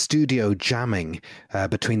of studio jamming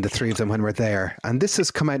between the three of them when we're there. And this has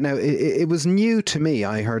come out now. It was new to me.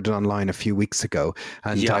 I heard it online a few weeks ago.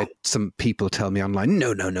 And I had some people tell me online,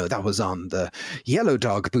 no, that was on the Yellow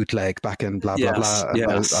Dog bootleg back in blah, blah, blah.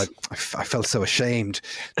 Yes. I felt so ashamed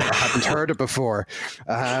that I hadn't heard it before.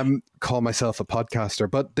 Call myself a podcaster.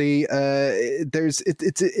 But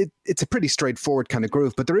it's a pretty straightforward kind of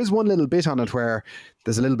groove. But there is one little bit on it where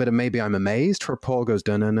there's a little bit of Maybe I'm Amazed, where Paul goes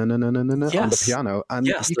on the piano. And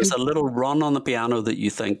there's a little run on the piano that you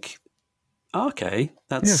think, okay,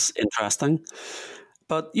 that's interesting.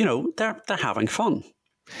 But, they're having fun.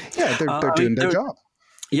 Yeah, they're doing their job.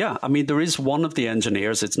 Yeah, I mean, there is one of the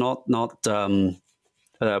engineers. It's not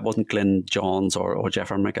wasn't Glyn Johns or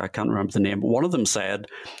Jeff Emmerich, I can't remember the name. But one of them said,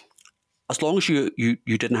 as long as you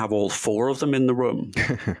didn't have all four of them in the room,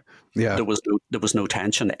 there was no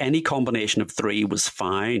tension. Any combination of three was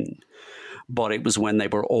fine, but it was when they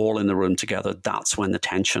were all in the room together that's when the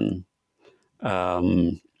tension,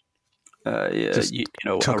 arises.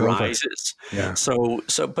 Yeah. So,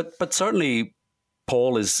 but certainly,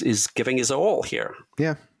 Paul is giving his all here.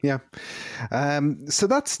 Yeah. So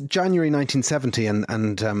that's January 1970,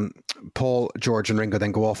 and Paul, George, and Ringo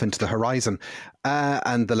then go off into the horizon,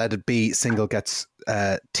 and the Let It Be single gets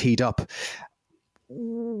teed up.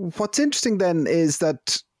 What's interesting then is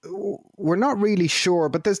that we're not really sure,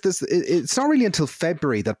 but it's not really until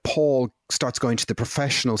February that Paul starts going to the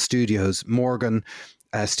professional studios, Morgan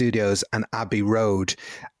Studios and Abbey Road,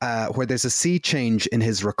 where there's a sea change in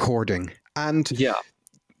his recording. And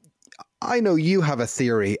I know you have a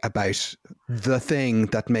theory about the thing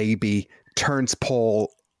that maybe turns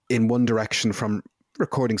Paul in one direction from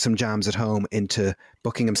recording some jams at home into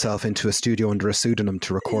booking himself into a studio under a pseudonym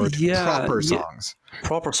to record proper songs.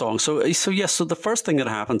 Proper songs. So yes. So the first thing that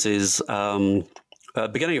happens is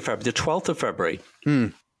beginning of February, the 12th of February,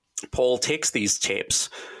 Paul takes these tapes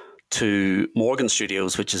to Morgan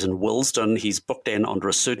Studios, which is in Willesden. He's booked in under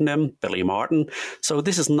a pseudonym, Billy Martin. So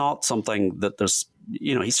this is not something that there's,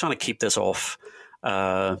 he's trying to keep this off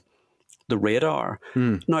the radar.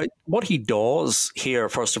 Now, what he does here,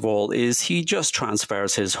 first of all, is he just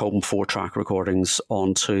transfers his home 4-track recordings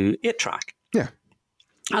onto 8-track. Yeah.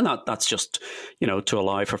 And that's just, to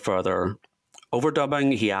allow for further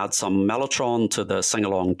overdubbing. He adds some mellotron to the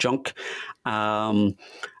sing-along junk.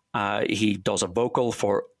 He does a vocal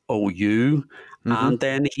for OU, and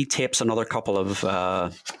then he tapes another couple of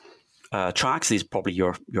tracks. These are probably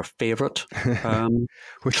your favorite.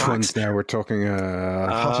 Which tracks. Ones now? We're talking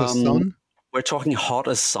Hot as Sun? We're talking Hot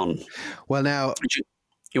as Sun. Well, now...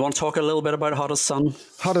 You want to talk a little bit about Hot as Sun?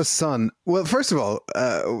 Hot as Sun. Well, first of all,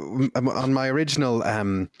 on my original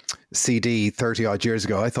CD 30 odd years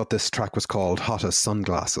ago, I thought this track was called Hot as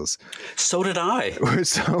Sunglasses. So did I.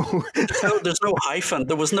 So there's no hyphen.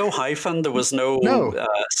 There was no hyphen. There was no.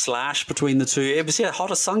 Slash between the two. It was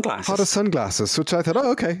Hot as Sunglasses. Hot as Sunglasses, which I thought,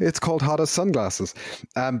 okay, it's called Hot as Sunglasses.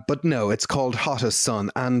 But no, it's called Hot as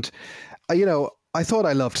Sun. And, I thought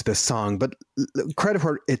I loved this song, but credit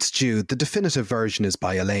where it's due. The definitive version is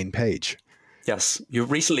by Elaine Page. Yes,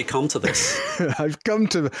 you've recently come to this. I've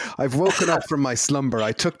woken up from my slumber.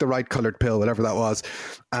 I took the right coloured pill, whatever that was.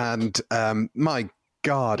 And my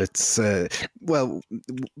God, it's,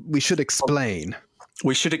 we should explain.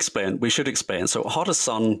 We should explain. So Hot as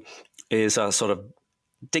Sun is a sort of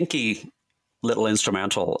dinky little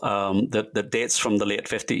instrumental that dates from the late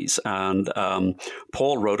 50s. And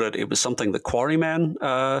Paul wrote it. It was something the Quarrymen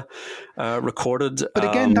recorded. But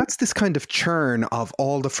again, that's this kind of churn of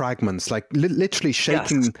all the fragments, like literally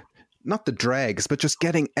shaking, not the dregs, but just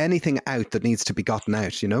getting anything out that needs to be gotten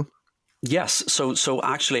out, Yes. So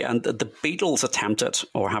actually, and the Beatles attempted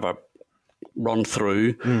or have a run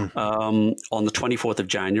through on the 24th of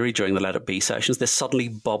January during the Let It Be sessions. This suddenly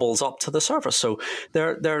bubbles up to the surface. So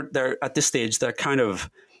they're at this stage, they're kind of,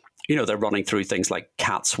 they're running through things like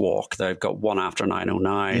Cat's Walk. They've got One After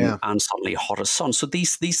 909 and suddenly Hot as Sun. So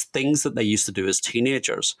these things that they used to do as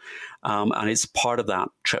teenagers, and it's part of that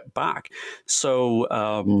trip back.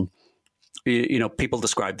 So, people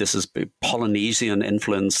describe this as Polynesian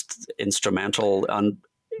influenced instrumental, and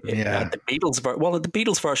the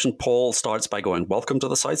Beatles version, Paul starts by going, "Welcome to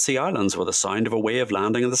the South Sea Islands, where the sound of a wave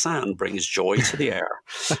landing in the sand brings joy to the air."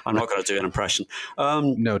 I'm not going to do an impression.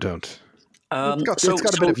 No, don't. It's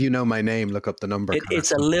got a bit of my name. Look up the number.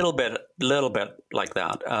 It's a little bit like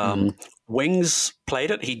that. Wings played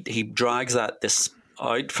it. He drags this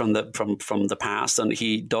out from the past, and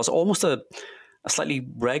he does almost a slightly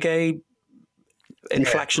reggae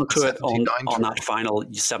inflection to it on that final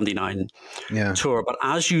 79 tour. But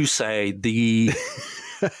as you say, the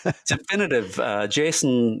definitive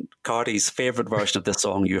Jason Carty's favorite version of this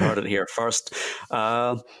song, you heard it here first,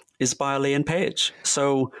 is by Elaine Page.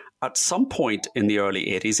 So at some point in the early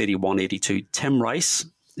 80s, 81, 82, Tim Rice,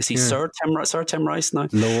 is he Sir Tim Rice now?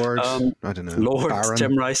 Lord, I don't know. Lord Baron.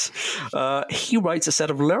 Tim Rice. He writes a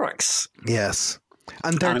set of lyrics. Yes.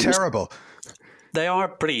 And they're terrible. They are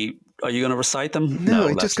pretty... Are you going to recite them? No,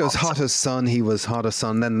 it just goes Hot as Sun, he was hot as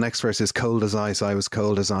sun. Then the next verse is Cold as ice, I was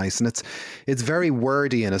cold as ice. And it's very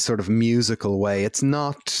wordy in a sort of musical way. It's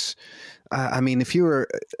not... if you were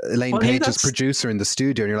Elaine Page's producer in the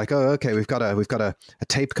studio and you're like, oh, okay, we've got a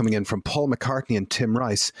tape coming in from Paul McCartney and Tim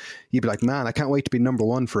Rice, you'd be like, man, I can't wait to be number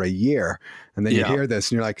one for a year. And then you hear this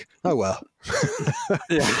and you're like, oh, well,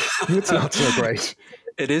 it's not so great.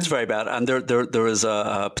 It is very bad, and there is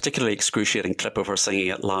a particularly excruciating clip of her singing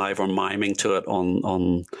it live or miming to it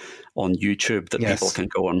on YouTube that people can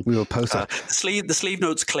go on. We will post it. The sleeve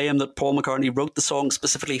notes claim that Paul McCartney wrote the song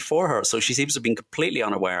specifically for her, so she seems to have been completely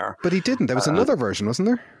unaware. But he didn't. There was another version, wasn't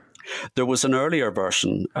there? There was an earlier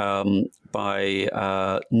version by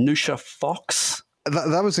Nusha Fox.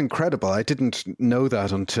 That was incredible. I didn't know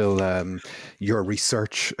that until your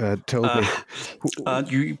research told me.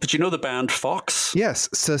 But you know the band Fox? Yes,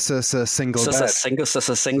 Single Bed.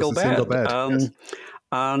 Single Bed. Yes.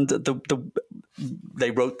 And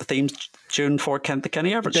they wrote the theme tune for the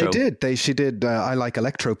Kenny Everett Show. They did. She did I Like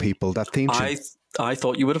Electro People, that theme tune. I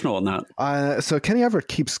thought you would have known that. So Kenny Everett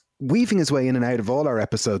keeps weaving his way in and out of all our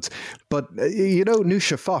episodes. But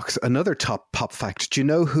Nusha Fox, another top pop fact. Do you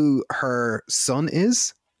know who her son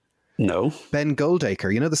is? No. Ben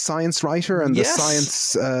Goldacre, the science writer and the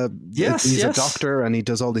science. He's a doctor and he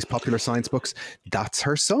does all these popular science books. That's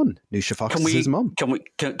her son. Lucia Fox is his mum. Can we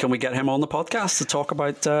get him on the podcast to talk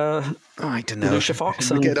about? I don't know. Lucia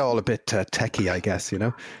Fox. We get all a bit techie, I guess.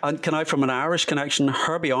 And can I, from an Irish connection,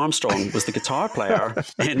 Herbie Armstrong was the guitar player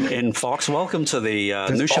in Fox. Welcome to the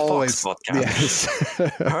Lucia Fox podcast. Yes.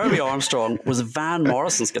 Herbie Armstrong was Van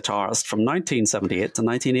Morrison's guitarist from 1978 to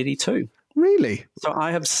 1982. Really? So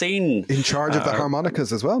I have seen... In charge of the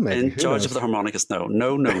harmonicas as well, maybe? In charge of the harmonicas, no.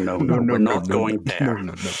 We're not going there.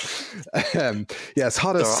 No. Yes,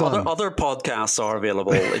 Hot as Sun. Other podcasts are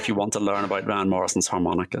available if you want to learn about Van Morrison's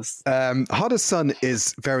harmonicas. Hot as Sun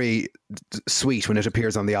is very sweet when it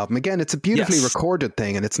appears on the album. Again, it's a beautifully recorded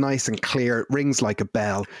thing and it's nice and clear. It rings like a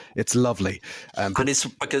bell. It's lovely. And it's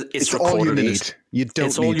because it's recorded all you need.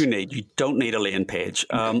 It's all you need. You don't need Elaine Page.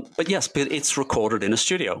 But it's recorded in a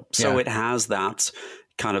studio. So it has that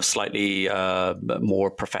kind of slightly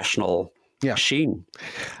more professional sheen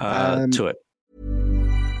to it.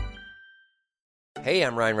 Hey,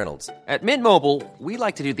 I'm Ryan Reynolds. At Mint Mobile, we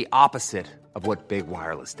like to do the opposite of what Big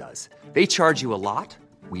Wireless does. They charge you a lot.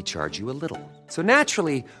 We charge you a little. So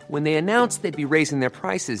naturally, when they announced they'd be raising their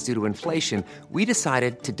prices due to inflation, we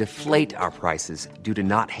decided to deflate our prices due to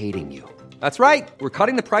not hating you. That's right. We're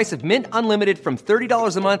cutting the price of Mint Unlimited from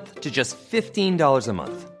 $30 a month to just $15 a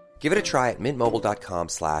month. Give it a try at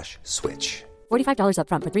mintmobile.com/switch. $45 up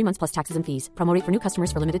front for 3 months plus taxes and fees. Promo rate for new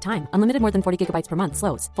customers for limited time. Unlimited more than 40 gigabytes per month.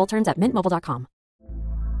 Slows full terms at mintmobile.com.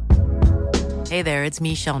 Hey there, it's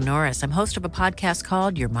Michelle Norris. I'm host of a podcast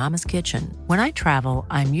called Your Mama's Kitchen. When I travel,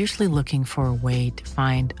 I'm usually looking for a way to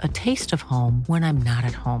find a taste of home when I'm not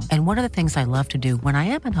at home. And one of the things I love to do when I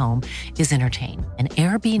am at home is entertain. And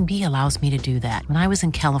Airbnb allows me to do that. When I was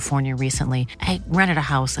in California recently, I rented a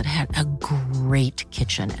house that had a great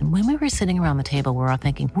kitchen. And when we were sitting around the table, we're all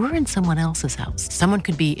thinking, we're in someone else's house. Someone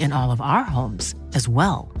could be in all of our homes as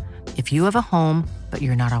well. If you have a home, but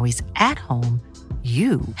you're not always at home,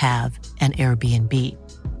 you have an Airbnb.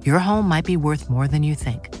 Your home might be worth more than you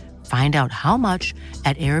think. Find out how much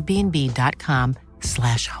at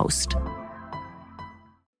airbnb.com/host.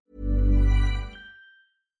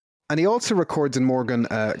 And he also records in Morgan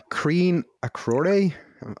Crean Acrore.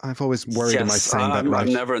 I've always worried, am I saying that right?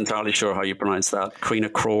 I'm never entirely sure how you pronounce that. Crean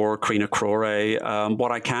Acrore.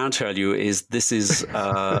 What I can tell you is this is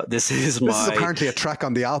this is apparently a track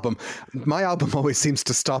on the album. My album always seems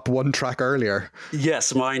to stop one track earlier.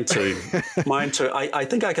 Yes, mine too. I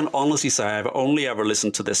think I can honestly say I've only ever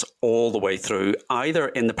listened to this all the way through, either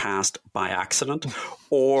in the past by accident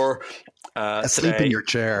or asleep today, in your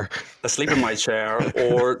chair. Asleep in my chair.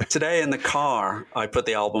 Or today in the car, I put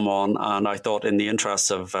the album on and I thought, in the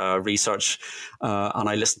interest of research, and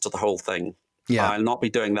I listened to the whole thing. Yeah. I'll not be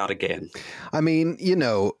doing that again. I mean,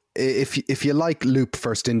 if you like Loop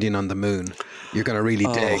First Indian on the Moon, you're going to really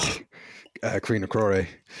dig Crean Acrore.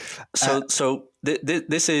 So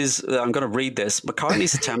this is, I'm going to read this,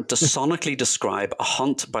 McCartney's attempt to sonically describe a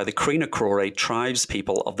hunt by the Crean Acrore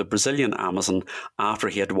tribespeople of the Brazilian Amazon after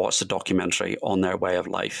he had watched a documentary on their way of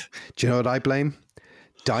life. Do you know what I blame?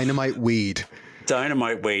 Dynamite weed.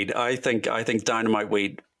 Dynamite weed. I think dynamite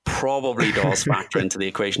weed probably does factor into the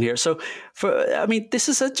equation here. So, this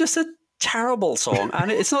is just a terrible song,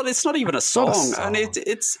 and it's not even a song, and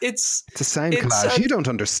it's a sound collage. You don't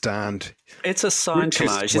understand. It's a sound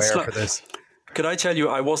collage. It's like, for this. Could I tell you,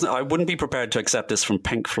 I wouldn't be prepared to accept this from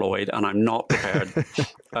Pink Floyd, and I'm not prepared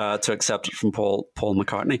to accept it from Paul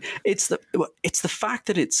McCartney. It's the fact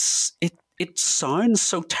that it sounds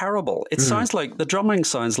so terrible. It sounds like the drumming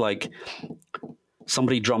sounds like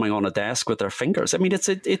somebody drumming on a desk with their fingers. I mean,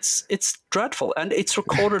 it's dreadful, and it's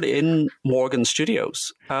recorded in Morgan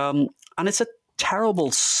Studios, and it's a terrible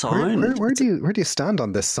sound. Where do you stand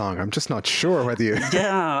on this song? I'm just not sure whether you.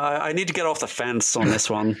 Yeah, I need to get off the fence on this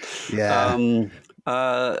one. Yeah. And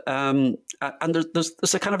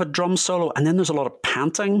there's a kind of a drum solo, and then there's a lot of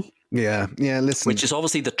panting. Yeah. Listen, which is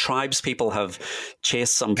obviously the tribes people have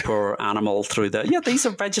chased some poor animal through the. Yeah, these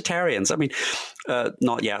are vegetarians. I mean,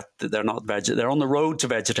 not yet. They're not They're on the road to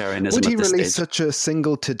vegetarianism. Would he release such a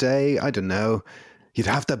single today? I don't know. You'd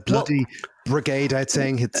have the bloody brigade out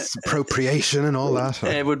saying it's appropriation and all that.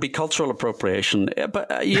 It would be cultural appropriation. But,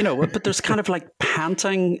 but there's kind of like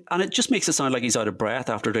panting, and it just makes it sound like he's out of breath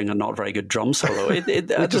after doing a not very good drum solo.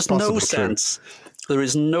 There's no sense. There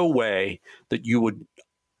is no way that you would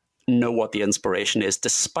know what the inspiration is,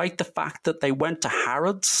 despite the fact that they went to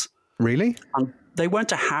Harrods. Really? And they went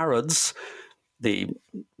to Harrods,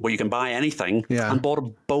 where you can buy anything, and bought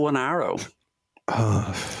a bow and arrow.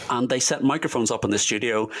 And they set microphones up in the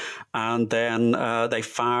studio, and then they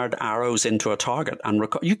fired arrows into a target. And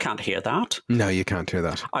you can't hear that. No, you can't hear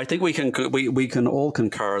that. I think we can all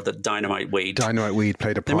concur that Dynamite Weed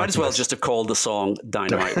played a part. They might as well just have called the song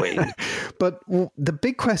Dynamite Weed. But the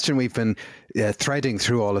big question we've been threading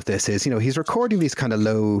through all of this is, he's recording these kind of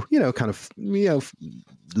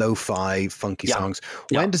lo-fi, funky songs.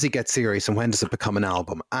 When does he get serious, and when does it become an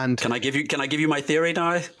album? And can I give you my theory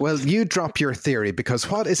now? Well, you drop your theory, because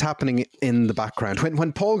what is happening in the background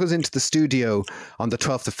when Paul goes into the studio on the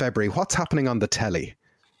 12th of February? What's happening on the telly?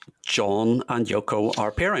 John and Yoko are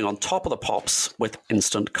appearing on Top of the Pops with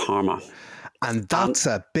Instant Karma. And that's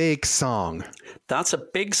a big song. That's a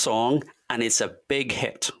big song, and it's a big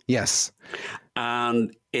hit. Yes.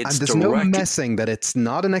 And there's no messing that it's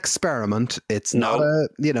not an experiment. It's not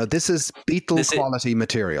this is Beatle quality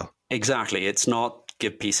material. Exactly. It's not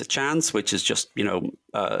Give Peace a Chance, which is just,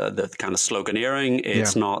 the kind of sloganeering.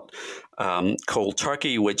 It's not Cold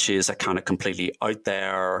Turkey, which is a kind of completely out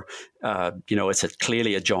there, it's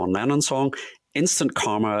clearly a John Lennon song. Instant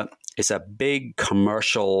Karma is a big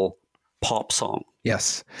commercial pop song.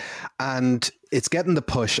 Yes. And it's getting the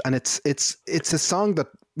push, and it's a song that,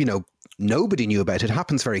 nobody knew about. It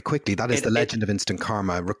happens very quickly. That is the legend of Instant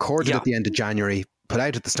Karma, recorded at the end of January, put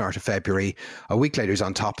out at the start of February. A week later, he's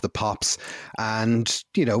on Top of the Pops. And,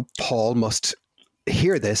 Paul must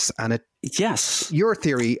hear this. And your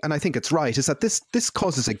theory, and I think it's right, is that this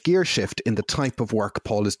causes a gear shift in the type of work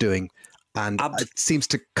Paul is doing. And it seems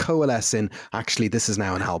to coalesce in, actually, this is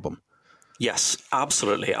now an album. Yes,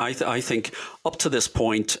 absolutely. I think up to this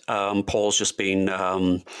point, Paul's just been,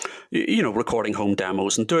 recording home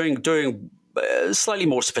demos and doing a slightly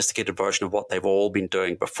more sophisticated version of what they've all been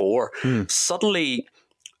doing before. Suddenly,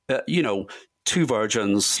 Two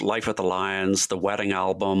Virgins, Life with the Lions, the Wedding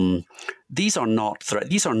album, these are not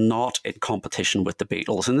in competition with the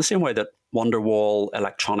Beatles in the same way that Wonderwall,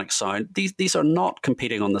 Electronic Sound, these are not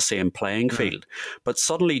competing on the same playing field. But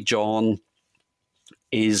suddenly John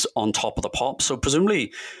is on Top of the Pops. So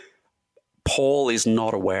presumably Paul is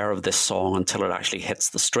not aware of this song until it actually hits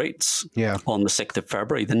the streets on the 6th of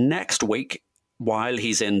February. The next week, while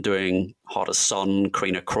he's in doing Hot as Sun,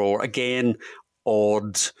 Creena Crore, again,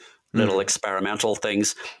 odd little experimental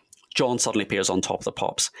things, John suddenly appears on Top of the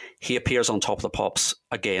Pops. He appears on Top of the Pops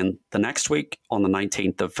again the next week on the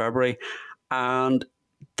 19th of February. And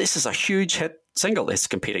this is a huge hit single. It's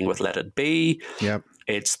competing with Let It Be. Yep.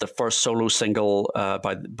 It's the first solo single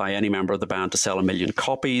by any member of the band to sell 1 million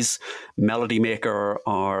copies. Melody Maker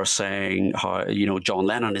are saying how, John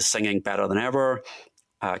Lennon is singing better than ever.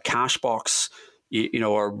 Cashbox,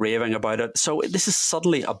 are raving about it. So this is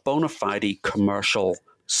suddenly a bona fide commercial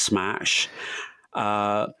smash.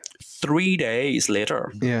 3 days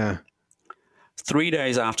later. Yeah. 3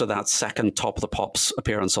 days after that second Top of the Pops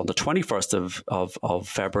appearance on the 21st of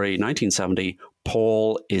February 1970,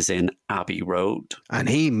 Paul is in Abbey Road. And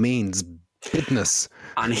he means business.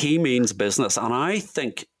 And I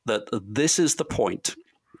think that this is the point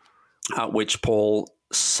at which Paul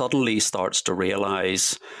suddenly starts to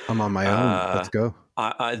realize, I'm on my own. Let's go.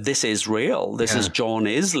 This is real. This is John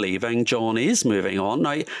is leaving. John is moving on.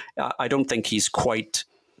 I don't think he's quite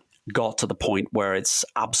got to the point where it's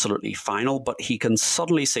absolutely final, but he can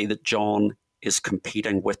suddenly see that John is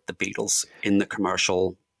competing with the Beatles in the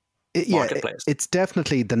commercial marketplace. It's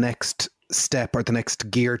definitely the next step or the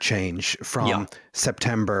next gear change from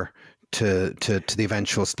September to the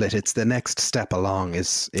eventual split. It's the next step along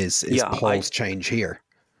is Paul's change here.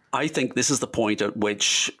 I think this is the point at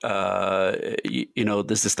which, there's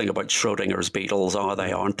this thing about Schrodinger's Beatles. Are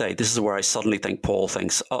they, aren't they? This is where I suddenly think Paul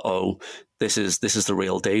thinks, this is the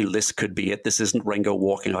real deal. This could be it. This isn't Ringo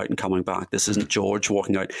walking out and coming back. This isn't George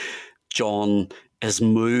walking out. John has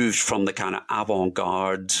moved from the kind of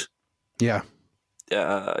avant-garde,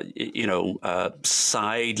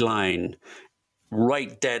 sideline,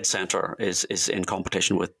 right dead center is in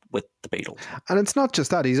competition with the Beatles. And it's not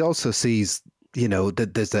just that. He also sees,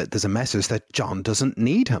 that there's a message that John doesn't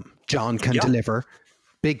need him. John can deliver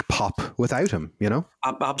big pop without him,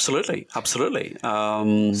 Absolutely.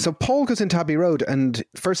 So Paul goes into Abbey Road, and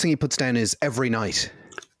first thing he puts down is Every Night.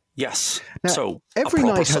 Yes. Now, so Every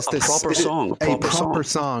Night has a proper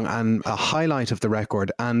song and a highlight of the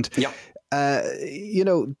record. And,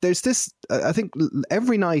 there's this, I think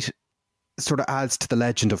Every Night sort of adds to the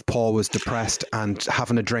legend of Paul was depressed and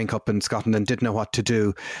having a drink up in Scotland and didn't know what to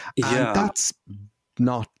do. And that's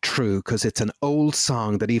not true, because it's an old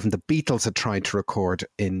song that even the Beatles had tried to record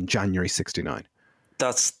in January 1969.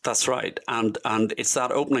 That's right. And it's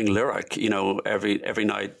that opening lyric, every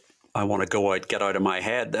night I want to go out, get out of my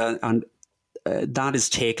head. And that is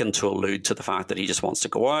taken to allude to the fact that he just wants to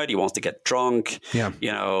go out, he wants to get drunk. Yeah.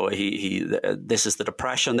 This is the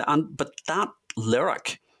depression, but that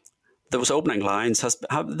lyric, those opening lines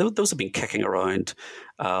those have been kicking around,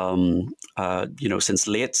 since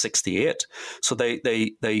late '68. So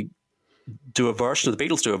they do a version. The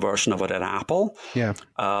Beatles do a version of it at Apple. Yeah.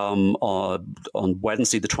 On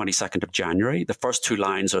Wednesday, the 22nd of January. The first two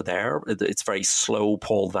lines are there. It's very slow,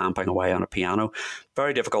 Paul vamping away on a piano.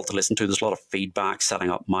 Very difficult to listen to. There's a lot of feedback, setting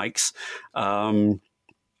up mics.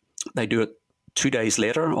 They do it 2 days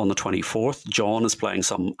later on the 24th. John is playing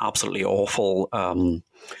some absolutely awful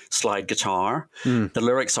slide guitar. The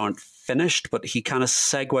lyrics aren't finished, but he kind of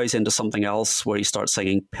segues into something else where he starts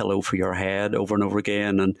singing "Pillow for Your Head" over and over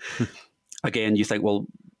again. And again, you think, well,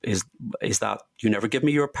 is that "You Never Give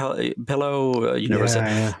Me Your Pillow"? You never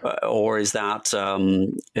said, or is that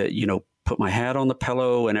 "Put My Head on the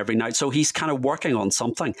Pillow" and every night? So he's kind of working on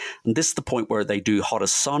something. And this is the point where they do "Hot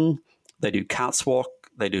as Sun," they do "Cat's Walk,"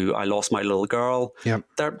 they do "I Lost My Little Girl." Yep.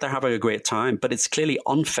 They're having a great time, but it's clearly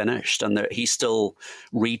unfinished, and he's still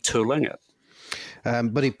retooling it.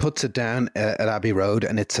 But he puts it down at Abbey Road,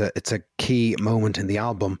 and it's a key moment in the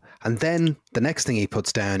album. And then the next thing he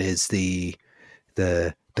puts down is the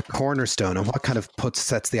cornerstone, and what kind of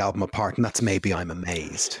sets the album apart, and that's "Maybe I'm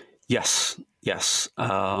Amazed." Yes.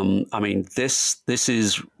 I mean, this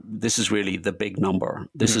is really the big number.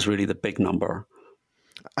 This is really the big number.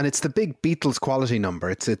 And it's the big Beatles quality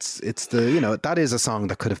number. It's the, that is a song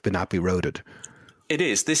that could have been Abbey Roaded. It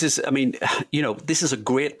is. This is a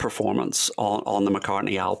great performance on the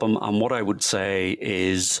McCartney album. And what I would say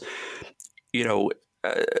is,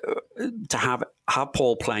 to have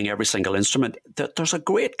Paul playing every single instrument, there's a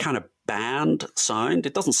great kind of band sound.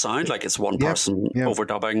 It doesn't sound like it's one person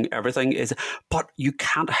overdubbing everything, but you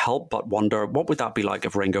can't help but wonder, what would that be like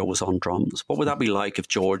if Ringo was on drums? What would that be like if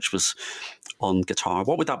George was on guitar?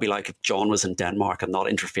 What would that be like if John was in Denmark and not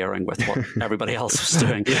interfering with what everybody else was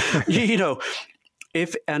doing?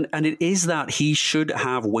 And it is that he should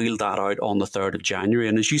have wheeled that out on the 3rd of January.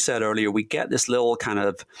 And as you said earlier, we get this little kind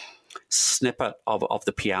of snippet of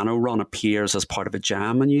the piano run appears as part of a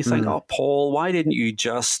jam. And you think, oh, Paul, why didn't you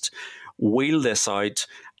just wheel this out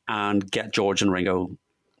and get George and Ringo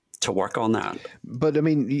to work on that? But I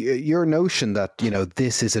mean, your notion that,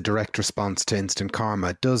 this is a direct response to Instant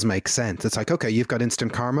Karma does make sense. It's like, okay, you've got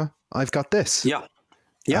Instant Karma, I've got this. Yeah.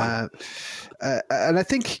 And I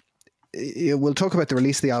think we'll talk about the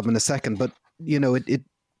release of the album in a second, but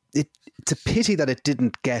it's a pity that it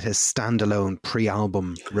didn't get a standalone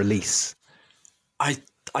pre-album release. I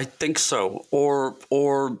think so, or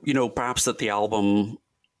perhaps that the album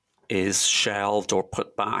is shelved or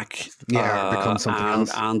put back. Becomes something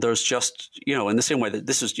else. And there's just in the same way that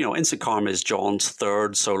this is Instant Karma is John's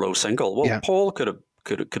third solo single. Well, Paul could have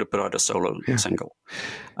put out a solo single.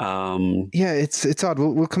 It's odd.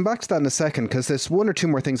 We'll come back to that in a second, because there's one or two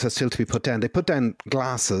more things that still to be put down. They put down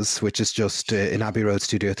Glasses, which is just in Abbey Road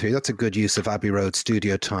Studio 3. That's a good use of Abbey Road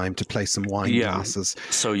studio time to play some wine glasses.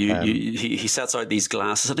 So he sets out these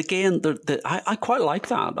glasses, and again, I quite like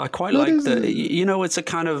that. I quite like it's a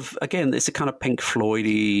kind of, again, it's a kind of Pink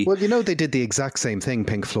Floyd-y. Well, they did the exact same thing,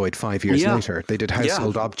 Pink Floyd, 5 years later. They did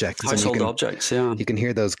Household Objects. Objects, yeah. You can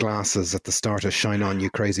hear those glasses at the start of Shine On You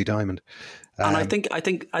Crazy Diamond. And I think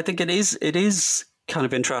it is kind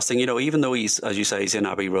of interesting, even though he's, as you say, he's in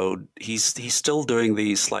Abbey Road, he's still doing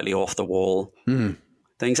these slightly off the wall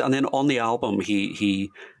things. And then on the album,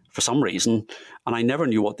 he for some reason, and I never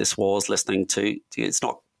knew what this was listening to, it's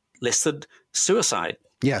not listed, Suicide.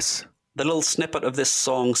 Yes. The little snippet of this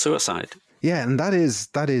song, Suicide. Yeah, and that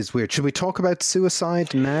is weird. Should we talk about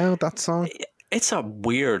Suicide now, that song? It's a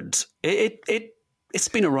weird, it's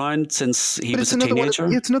been around since he was a teenager.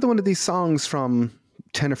 It's another one of these songs from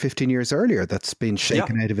 10 or 15 years earlier that's been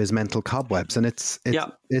shaken out of his mental cobwebs, and it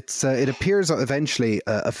appears eventually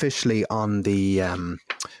officially on the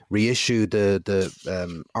reissue,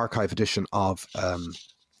 the archive edition of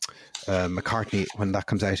McCartney when that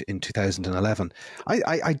comes out in 2011.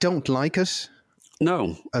 I don't like it.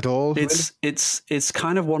 No, at all. It's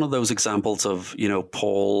kind of one of those examples of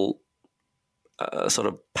Paul. Sort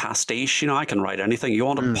of pastiche, I can write anything. You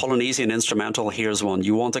want a Polynesian instrumental, here's one.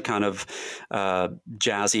 You want a kind of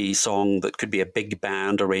jazzy song that could be a big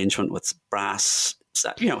band arrangement with brass.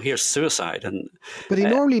 Here's Suicide. But he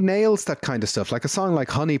normally nails that kind of stuff. Like a song like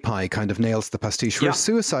Honey Pie kind of nails the pastiche. Whereas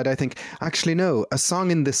Suicide, I think, actually no, a song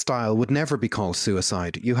in this style would never be called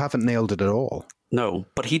Suicide. You haven't nailed it at all. No,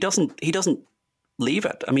 but he doesn't leave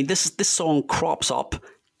it. I mean, this song crops up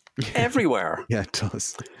everywhere. Yeah, it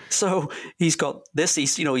does. So he's got this.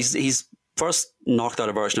 He's first knocked out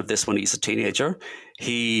a version of this when he's a teenager.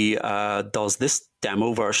 He does this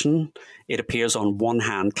demo version. It appears on One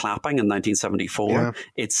Hand Clapping in 1974. Yeah.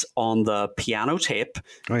 It's on the piano tape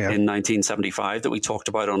in 1975 that we talked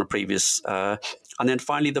about on a previous. And then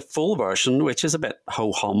finally, the full version, which is a bit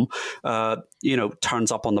ho-hum,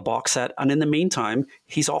 turns up on the box set. And in the meantime,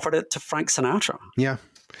 he's offered it to Frank Sinatra. Yeah.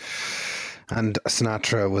 And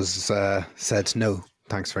Sinatra was said, no,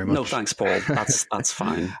 thanks very much. No, thanks, Paul. That's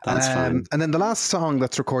fine. That's fine. And then the last song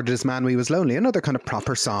that's recorded is Man We Was Lonely, another kind of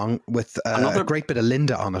proper song with a great bit of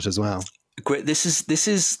Linda on it as well. Great. This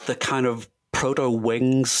is the kind of proto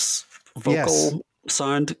Wings vocal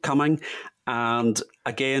sound coming. And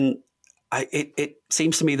again, it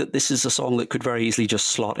seems to me that this is a song that could very easily just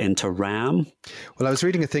slot into Ram. Well, I was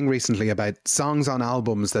reading a thing recently about songs on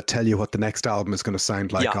albums that tell you what the next album is going to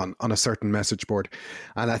sound like on a certain message board.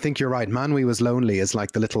 And I think you're right. Man We Was Lonely is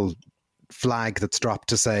like the little flag that's dropped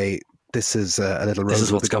to say, this is a little road. This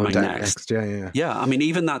is what's coming next. Yeah. I mean,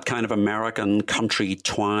 even that kind of American country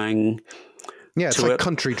twang. Yeah, it's like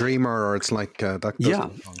Country Dreamer, or it's like that. Yeah.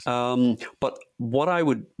 But what I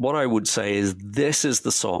would say is this is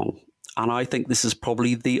the song. And I think this is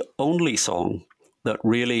probably the only song that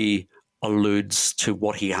really alludes to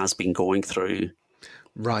what he has been going through.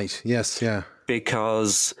 Right. Yes. Yeah.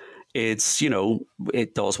 Because it's,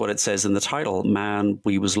 it does what it says in the title, Man,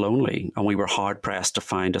 We Was Lonely, and we were hard pressed to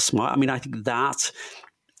find a smile. I mean, I think that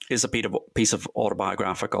is a piece of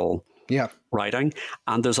autobiographical writing.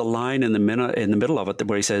 And there's a line in the middle of it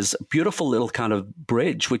where he says, beautiful little kind of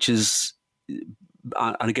bridge, which is...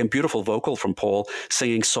 and again, beautiful vocal from Paul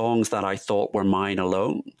singing songs that I thought were mine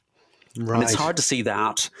alone. Right. And it's hard to see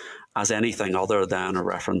that as anything other than a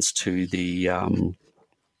reference to the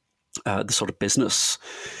sort of business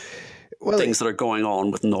things that are going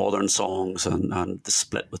on with Northern Songs and the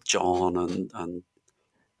split with John and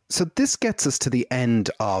So this gets us to the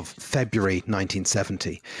end of February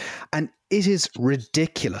 1970, and it is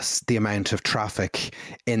ridiculous the amount of traffic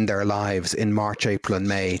in their lives in March, April and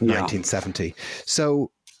May 1970.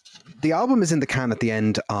 So the album is in the can at the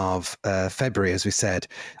end of February, as we said.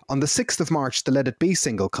 On the 6th of March, the Let It Be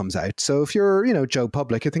single comes out. So if you're, Joe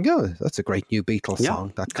Public, you think, oh, that's a great new Beatles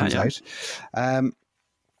song that comes out.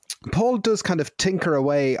 Paul does kind of tinker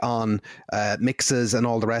away on mixes and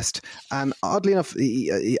all the rest. And oddly enough,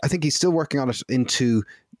 I think he's still working on it into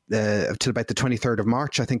till about the 23rd of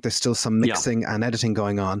March. I think there's still some mixing and editing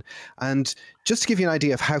going on. And just to give you an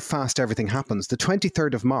idea of how fast everything happens, the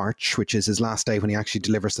 23rd of March, which is his last day when he actually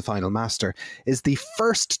delivers the final master, is the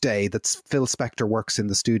first day that Phil Spector works in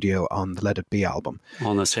the studio on the Let It Be album.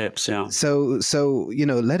 On the tapes, yeah. So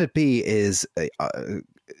Let It Be is...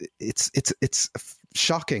 it's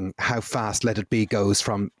shocking how fast Let It Be goes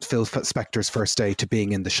from Phil Spector's first day to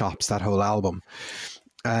being in the shops, that whole album.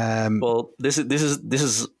 Well, this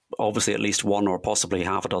is obviously at least one or possibly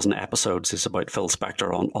half a dozen episodes is about Phil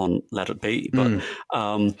Spector on Let It Be. But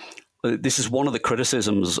this is one of the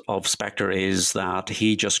criticisms of Spector, is that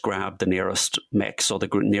he just grabbed the nearest mix or the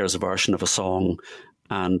nearest version of a song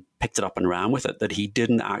and picked it up and ran with it, that he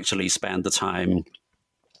didn't actually spend the time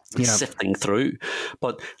sifting through.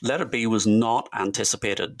 But Let It Be was not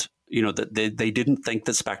anticipated. That they didn't think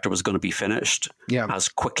that Spector was going to be finished as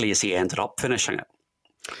quickly as he ended up finishing it.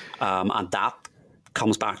 And that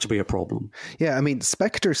comes back to be a problem. Yeah, I mean,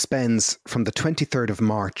 Spector spends from the 23rd of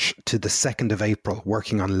March to the 2nd of April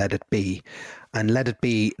working on Let It Be. And Let It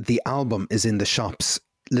Be, the album, is in the shops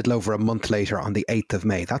little over a month later on the 8th of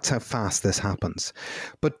May. That's how fast this happens.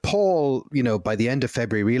 But Paul, by the end of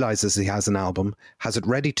February, realizes he has an album, has it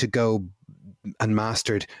ready to go and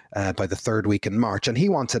mastered by the third week in March, and he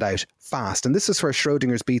wants it out fast. And this is where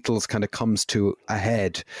Schrodinger's Beatles kind of comes to a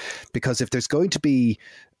head, because if there's going to be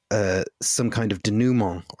some kind of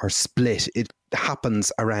denouement or split, it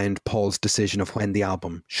happens around Paul's decision of when the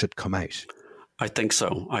album should come out. I think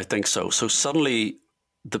so. So suddenly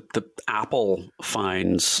the Apple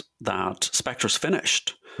finds that Spector's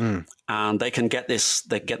finished. And they can get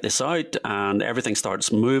this out, and everything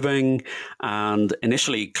starts moving. And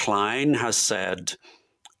initially, Klein has said,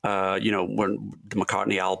 the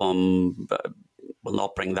McCartney album will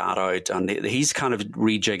not bring that out, and he's kind of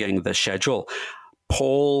rejigging the schedule.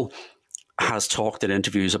 Paul has talked in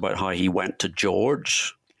interviews about how he went to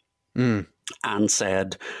George and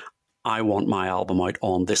said, I want my album out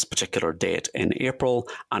on this particular date in April,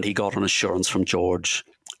 and he got an assurance from George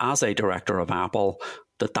as a director of Apple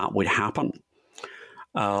that would happen.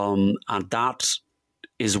 And that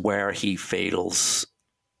is where he feels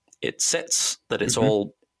it sits, that it's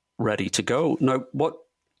all ready to go. Now, what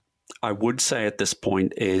I would say at this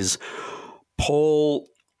point is Paul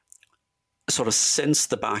sort of since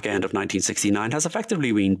the back end of 1969 has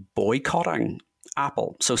effectively been boycotting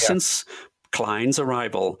Apple. So since Klein's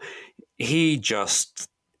arrival, he just,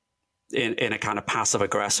 in a kind of passive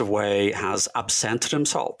aggressive way, has absented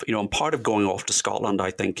himself. And part of going off to Scotland,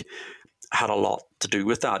 I think, had a lot to do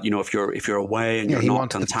with that. If you're away and you're not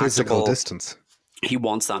contactable, the physical distance. He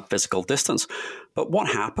wants that physical distance. But what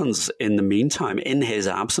happens in the meantime, in his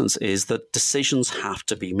absence, is that decisions have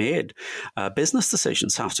to be made. Business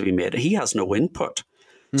decisions have to be made. He has no input.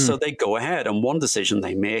 So they go ahead, and one decision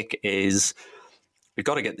they make is, we've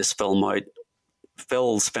got to get this film out.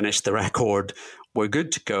 Phil's finished the record. We're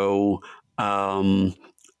good to go. And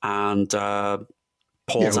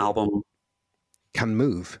Paul's album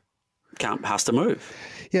has to move.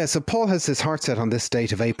 Yeah, so Paul has his heart set on this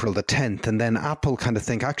date of April the 10th, and then Apple kind of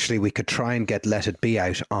think, actually, we could try and get Let It Be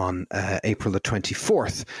out on April the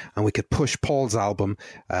 24th, and we could push Paul's album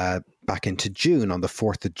back into June, on the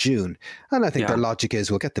 4th of June. And I think their logic is,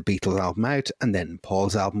 we'll get the Beatles album out, and then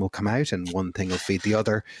Paul's album will come out, and one thing will feed the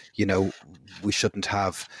other. We shouldn't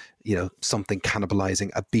have something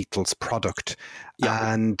cannibalizing a Beatles product.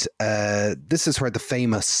 Yeah. And this is where the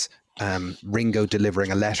famous Ringo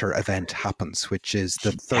delivering a letter event happens, which is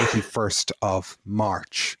the 31st of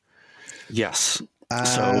March. Yes.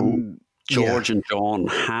 So George and John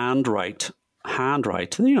handwrite.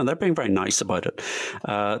 They're being very nice about it.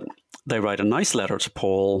 They write a nice letter to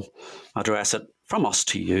Paul, address it from us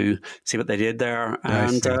to you. See what they did there,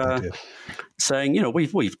 and saying,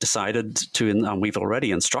 we've decided to, and we've already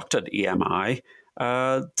instructed EMI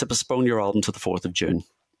to postpone your album to the 4th of June.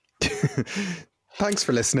 Thanks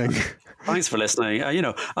for listening. Thanks for listening.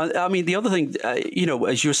 I mean, the other thing,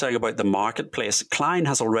 as you were saying about the marketplace, Klein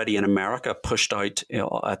has already in America pushed out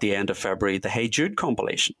at the end of February the Hey Jude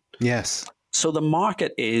compilation. Yes. So the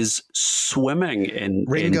market is swimming in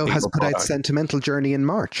Ringo has put product. Out Sentimental Journey in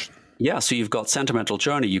March. Yeah, so you've got Sentimental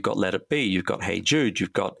Journey, you've got Let It Be, you've got Hey Jude,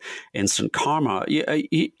 you've got Instant Karma.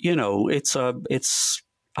 It's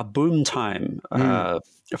a boom time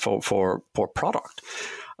for product.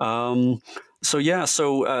 So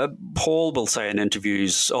Paul will say in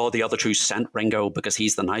interviews, the other two sent Ringo because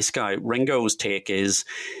he's the nice guy. Ringo's take is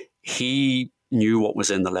he knew what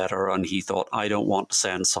was in the letter and he thought, I don't want to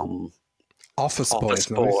send some office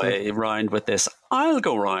boy round with this. I'll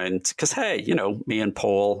go round because, hey, me and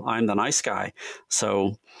Paul, I'm the nice guy.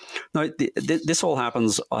 So now this all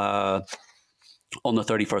happens on the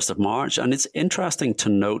 31st of March. And it's interesting to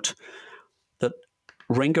note that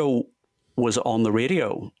Ringo was on the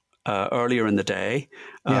radio earlier in the day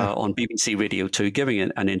on BBC Radio 2, giving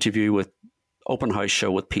an interview with Open House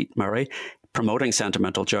Show with Pete Murray, promoting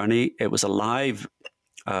Sentimental Journey. It was a live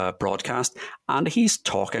broadcast, and he's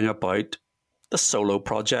talking about the solo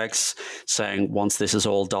projects, saying once this is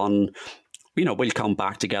all done, we'll come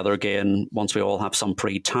back together again once we all have some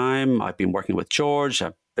free time. I've been working with George,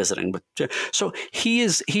 I'm visiting with George. So he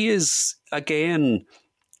is again,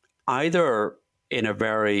 either in a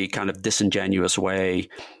very kind of disingenuous way,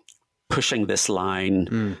 pushing this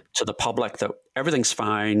line to the public that everything's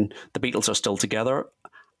fine, the Beatles are still together.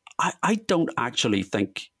 I don't actually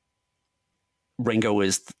think Ringo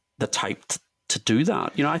is the type to do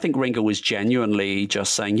that. I think Ringo is genuinely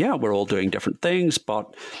just saying, yeah, we're all doing different things,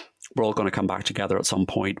 but we're all going to come back together at some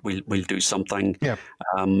point. We'll do something. Yeah.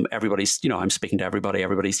 Everybody's, I'm speaking to everybody.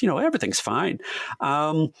 Everybody's, everything's fine.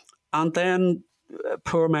 And then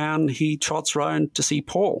poor man, he trots round to see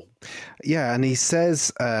Paul. Yeah, and he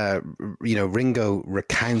says, Ringo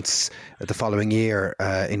recounts the following year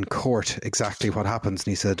in court exactly what happens.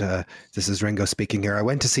 And he said, this is Ringo speaking here, I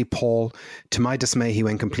went to see Paul. To my dismay, he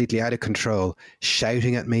went completely out of control,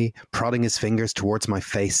 shouting at me, prodding his fingers towards my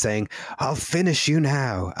face, saying, I'll finish you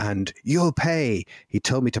now, and you'll pay. He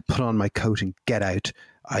told me to put on my coat and get out.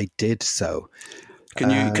 I did so.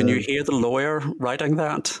 Can you hear the lawyer writing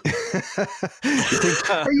that?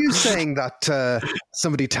 Are you saying that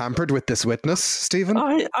somebody tampered with this witness, Stephen?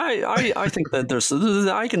 I think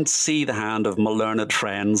that I can see the hand of my learned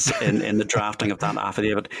friends in the drafting of that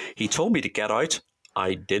affidavit. He told me to get out.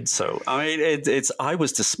 I did so. I mean,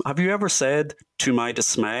 have you ever said "to my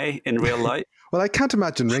dismay" in real life? Well, I can't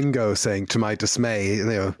imagine Ringo saying "to my dismay."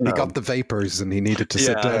 He got the vapors and he needed to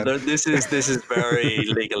sit down. This is very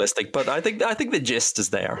legalistic, but I think the gist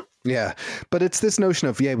is there. Yeah, but it's this notion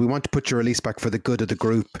of we want to put your release back for the good of the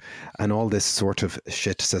group and all this sort of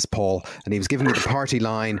shit, says Paul. And he was giving me the party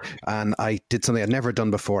line, and I did something I'd never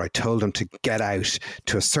done before. I told him to get out,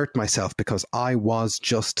 to assert myself, because I was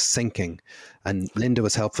just sinking. And Linda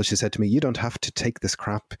was helpful. She said to me, you don't have to take this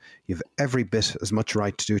crap. You have every bit as much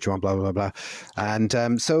right to do what you want, blah, blah, blah.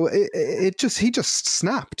 And so he just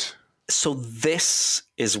snapped. So this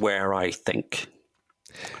is where I think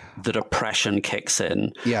the depression kicks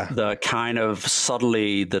in. Yeah. The kind of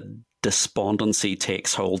suddenly the despondency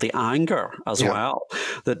takes hold, the anger as well.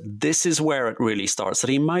 That this is where it really starts. That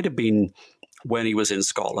he might have been, when he was in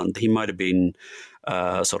Scotland, he might have been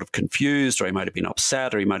sort of confused, or he might have been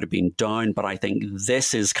upset, or he might have been down. But I think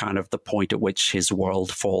this is kind of the point at which his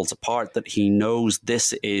world falls apart, that he knows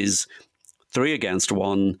this is 3 against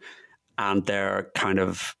 1, and they're kind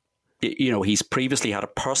of, he's previously had a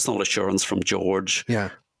personal assurance from George. Yeah.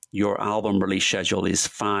 Your album release schedule is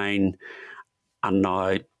fine. And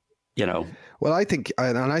now, Well, I think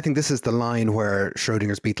this is the line where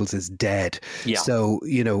Schrodinger's Beatles is dead. Yeah. So,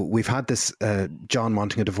 we've had this John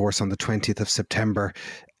wanting a divorce on the 20th of September.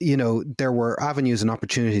 There were avenues and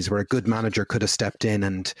opportunities where a good manager could have stepped in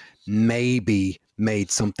and maybe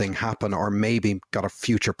made something happen, or maybe got a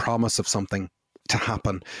future promise of something to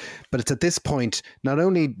happen. But it's at this point, not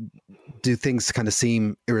only do things kind of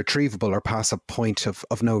seem irretrievable or pass a point of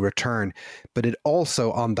no return, but it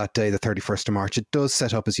also, on that day, the 31st of March, it does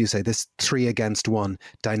set up, as you say, this 3 against 1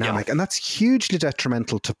 dynamic. Yeah. And that's hugely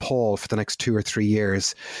detrimental to Paul for the next 2 or 3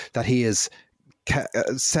 years, that he is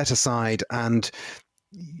set aside. And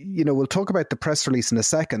we'll talk about the press release in a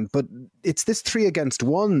second, but it's this 3 against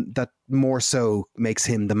 1 that more so makes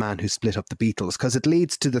him the man who split up the Beatles, because it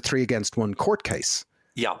leads to the 3 against 1 court case.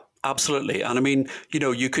 Yeah, absolutely. And I mean,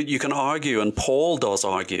 you can argue, and Paul does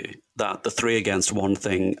argue, that the 3 against 1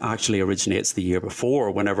 thing actually originates the year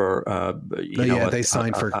before, whenever they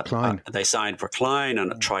signed for Klein. They signed for Klein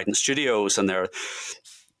and at Trident Studios, and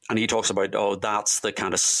he talks about, that's the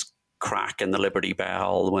kind of crack in the Liberty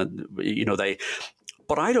Bell when they.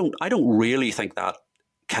 But I don't really think that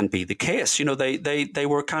can be the case. They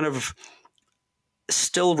were kind of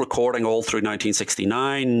still recording all through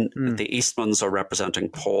 1969. The Eastmans are representing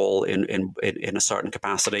Paul in a certain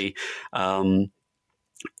capacity. Part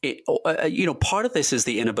of this is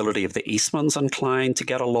the inability of the Eastmans and Klein to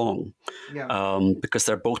get along, because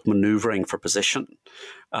they're both maneuvering for position.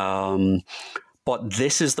 But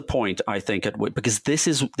this is the point, I think, because this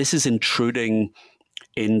is intruding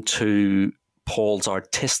into Paul's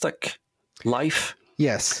artistic life.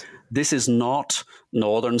 Yes. This is not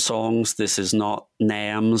Northern songs. This is not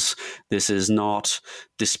names. This is not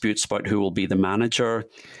disputes about who will be the manager.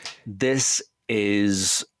 It's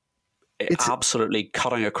absolutely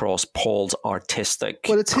cutting across Paul's artistic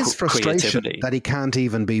creativity. Well, it's his frustration that he can't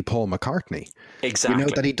even be Paul McCartney. Exactly.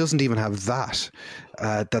 That he doesn't even have that.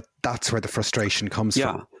 That's where the frustration comes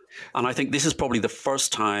from. And I think this is probably the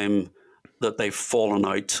first time that they've fallen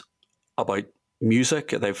out about music.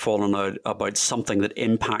 They've fallen out about something that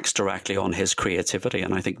impacts directly on his creativity.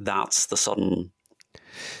 And I think that's the sudden...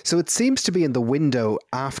 So it seems to be in the window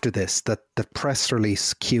after this that the press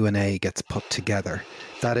release Q&A gets put together,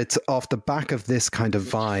 that it's off the back of this kind of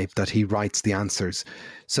vibe that he writes the answers.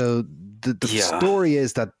 So the story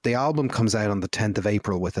is that the album comes out on the 10th of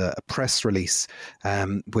April with a press release,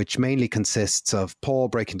 which mainly consists of Paul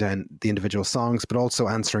breaking down the individual songs, but also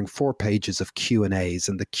answering 4 pages of Q&As.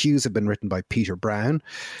 And the Qs have been written by Peter Brown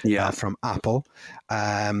from Apple,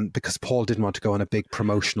 because Paul didn't want to go on a big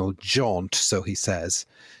promotional jaunt, so he says.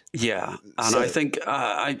 Yeah, and I think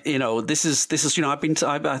this is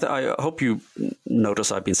I hope you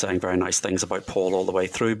notice I've been saying very nice things about Paul all the way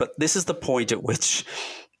through, but this is the point at which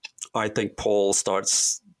I think Paul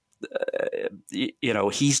starts.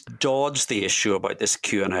 He's dodged the issue about this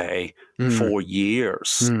Q&A for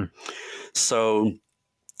years, so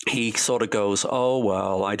he sort of goes, oh,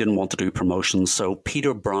 well, I didn't want to do promotions, so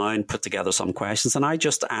Peter Brown put together some questions and I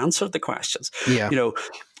just answered the questions. Yeah.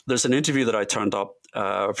 There's an interview that I turned up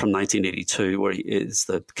from 1982 where it's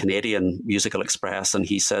the Canadian Musical Express, and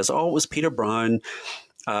he says, oh, it was Peter Brown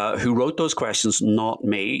who wrote those questions, not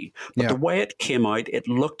me. But the way it came out, it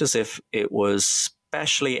looked as if it was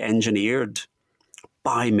specially engineered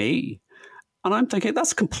by me. And I'm thinking,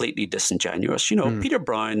 that's completely disingenuous. Peter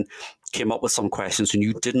Brown came up with some questions and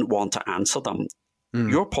you didn't want to answer them.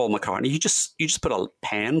 You're Paul McCartney. You just put a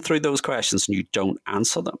pen through those questions and you don't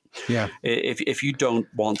answer them. Yeah. If you don't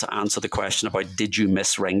want to answer the question about did you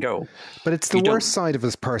miss Ringo, but it's the worst side of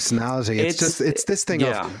his personality. It's this thing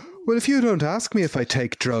of, well, if you don't ask me if I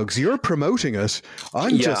take drugs, you're promoting it.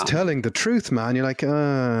 I'm just telling the truth, man. You're like,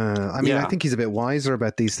 I think he's a bit wiser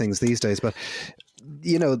about these things these days, but.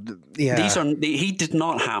 He did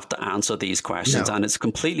not have to answer these questions, and it's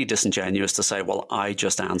completely disingenuous to say, well, I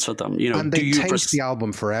just answered them. And they taint the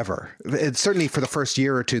album forever. It's certainly for the first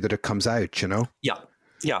year or two that it comes out, Yeah.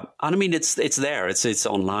 And I mean, it's there. It's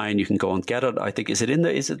online. You can go and get it. I think, is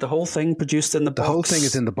it the whole thing produced in the box? The whole thing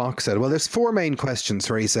is in the box set. Well, there's 4 main questions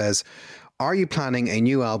where he says, Are you planning a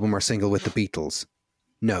new album or single with the Beatles?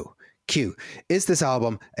 No. Q. Is this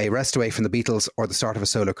album a rest away from the Beatles or the start of a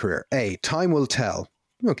solo career? A. Time will tell.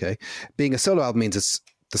 Okay. Being a solo album means it's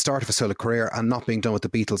the start of a solo career, and not being done with the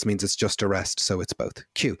Beatles means it's just a rest, so it's both.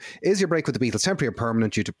 Q. Is your break with the Beatles temporary or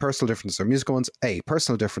permanent due to personal differences or musical ones? A.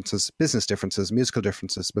 Personal differences, business differences, musical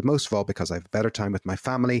differences, but most of all because I have better time with my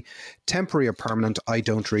family. Temporary or permanent, I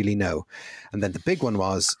don't really know. And then the big one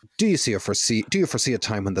was, do you foresee a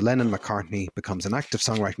time when the Lennon-McCartney becomes an active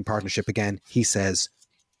songwriting partnership again? He says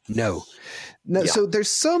no. No, yeah. So there's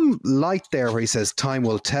some light there where he says time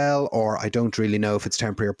will tell, or I don't really know if it's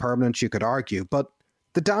temporary or permanent. You could argue, but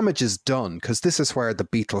the damage is done, because this is where the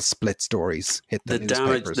Beatles split stories hit the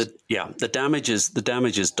newspapers. The damage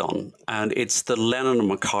is done, and it's the Lennon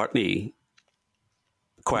and McCartney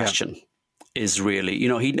question. Yeah. Is really,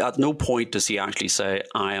 he at no point does he actually say,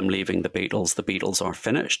 I am leaving the Beatles are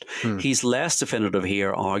finished. He's less definitive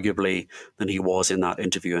here, arguably, than he was in that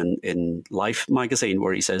interview in Life magazine,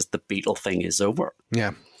 where he says the Beatle thing is over.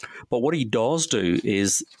 Yeah. But what he does do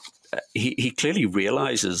is he clearly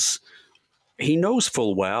realizes, he knows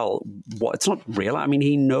full well what it's not real. I mean,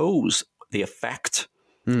 he knows the effect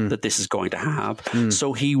that this is going to have.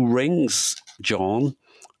 So he rings John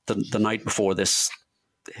the night before this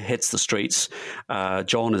hits the streets.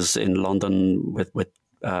 John is in London with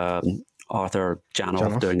Arthur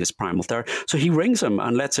Janoff doing his primal therapy. So he rings him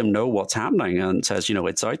and lets him know what's happening and says,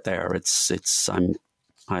 it's out there.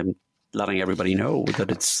 I'm letting everybody know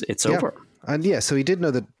that it's over. And so he did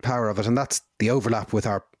know the power of it, and that's the overlap with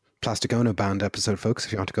our Plastic Ono Band episode, folks,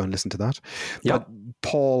 if you want to go and listen to that. But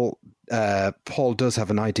Paul does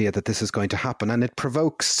have an idea that this is going to happen, and it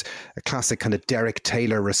provokes a classic kind of Derek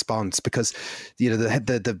Taylor response, because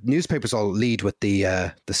the newspapers all lead with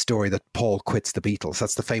the story that Paul quits the Beatles.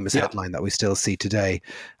 That's the famous headline that we still see today,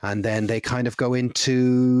 and then they kind of go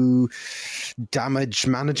into damage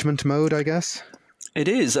management mode, I guess. It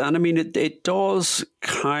is, and I mean it does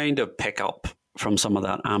kind of pick up from some of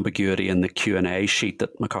that ambiguity in the Q&A sheet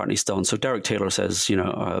that McCartney's done. So Derek Taylor says,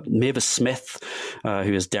 Mavis Smith,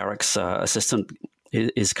 who is Derek's assistant,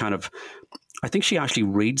 is kind of, I think she actually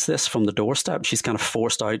reads this from the doorstep. She's kind of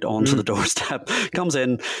forced out onto the doorstep, comes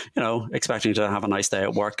in, expecting to have a nice day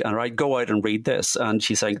at work, and go out and read this. And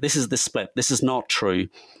she's saying, this is the split. This is not true.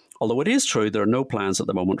 Although it is true, there are no plans at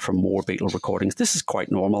the moment for more Beatle recordings. This is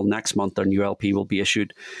quite normal. Next month, their new LP will be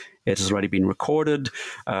issued. It has already been recorded.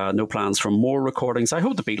 No plans for more recordings. I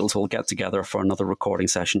hope the Beatles will get together for another recording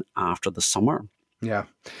session after the summer. Yeah.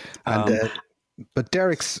 And, but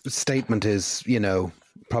Derek's statement is,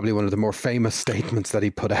 probably one of the more famous statements that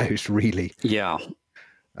he put out, really. Yeah.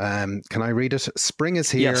 Can I read it? Spring is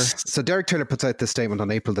here. Yes. So Derek Taylor puts out this statement on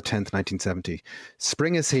April the 10th, 1970.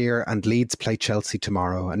 Spring is here and Leeds play Chelsea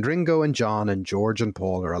tomorrow, and Ringo and John and George and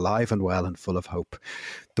Paul are alive and well and full of hope.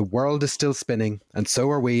 The world is still spinning, and so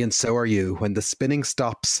are we and so are you. When the spinning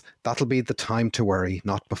stops, that'll be the time to worry,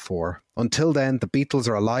 not before. Until then, the Beatles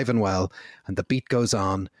are alive and well, and the beat goes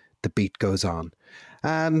on, the beat goes on.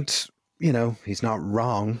 And he's not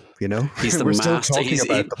wrong, He's the We're master. still talking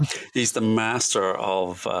about them. He's the master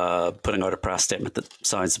of putting out a press statement that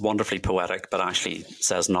sounds wonderfully poetic, but actually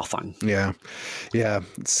says nothing. Yeah. Yeah.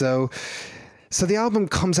 So the album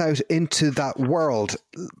comes out into that world.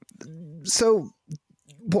 So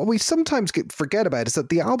what we sometimes forget about is that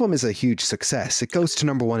the album is a huge success. It goes to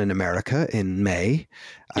number one in America in May.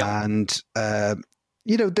 Yeah. And,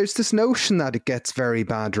 there's this notion that it gets very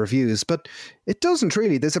bad reviews, but it doesn't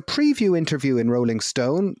really. There's a preview interview in Rolling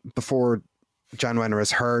Stone before Jan Wenner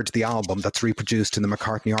has heard the album that's reproduced in the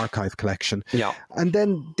McCartney Archive collection. Yeah. And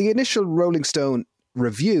then the initial Rolling Stone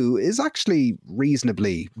review is actually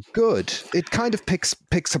reasonably good. It kind of picks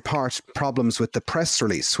apart problems with the press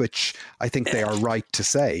release, which I think they are right to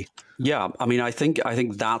say. Yeah, I mean, I think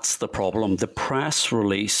that's the problem. The press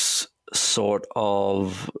release sort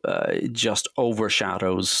of just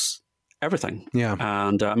overshadows everything. Yeah.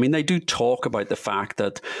 And I mean, they do talk about the fact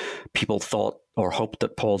that people thought or hoped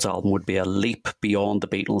that Paul's album would be a leap beyond the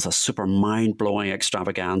Beatles, a super mind-blowing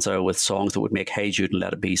extravaganza with songs that would make Hey Jude and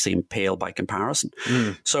Let It Be seem pale by comparison.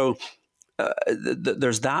 So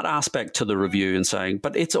there's that aspect to the review and saying,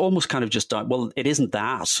 but it's almost kind of just, well, it isn't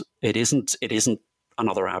that. It isn't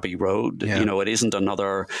another Abbey Road. Yeah. It isn't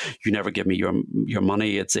another You Never Give Me Your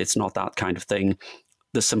Money. It's not that kind of thing.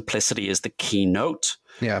 The simplicity is the keynote.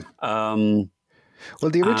 Yeah.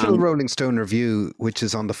 Well, the original Rolling Stone review, which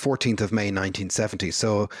is on the 14th of May, 1970,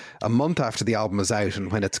 so a month after the album is out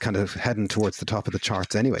and when it's kind of heading towards the top of the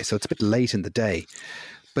charts anyway, so it's a bit late in the day.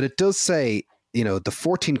 But it does say, the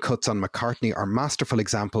 14 cuts on McCartney are masterful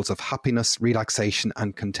examples of happiness, relaxation,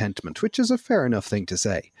 and contentment, which is a fair enough thing to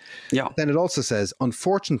say. Yeah. Then it also says,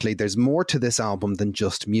 unfortunately, there's more to this album than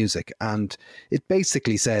just music. And it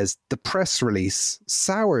basically says the press release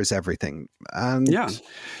sours everything. And,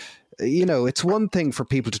 it's one thing for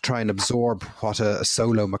people to try and absorb what a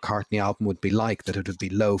solo McCartney album would be like, that it would be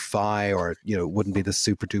lo-fi or, it wouldn't be the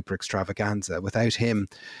super duper extravaganza without him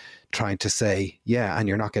trying to say, yeah, and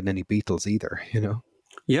you're not getting any Beatles either,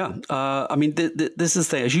 Yeah. I mean, this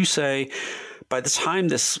is as you say, by the time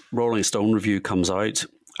this Rolling Stone review comes out,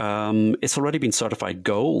 it's already been certified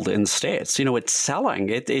gold in the States. It's selling.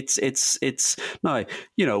 It's now,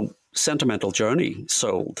 Sentimental Journey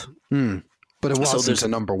sold. But it wasn't a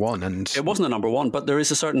number one. And it wasn't a number one, but there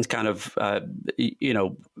is a certain kind of,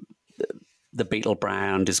 the Beatle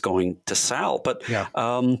brand is going to sell, but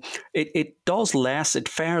it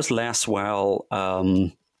fares less well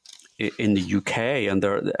in the UK, and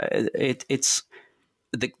it's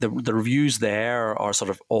the reviews there are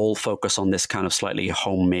sort of all focused on this kind of slightly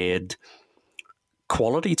homemade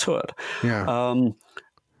quality to it.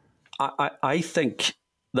 I think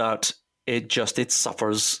that it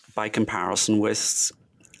suffers by comparison with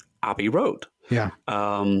Abbey Road. There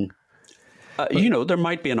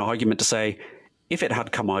might be an argument to say, if it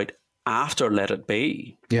had come out after Let It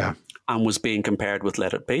Be, and was being compared with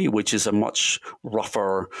Let It Be, which is a much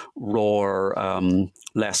rougher, rawer,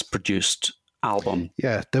 less produced album.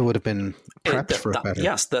 Yeah, they would have been prepped for it better.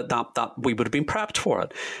 Yes, that we would have been prepped for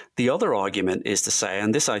it. The other argument is to say,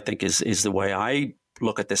 and this I think is the way I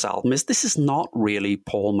look at this album, is this is not really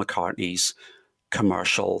Paul McCartney's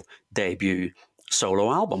commercial debut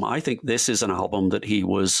solo album. I think this is an album that he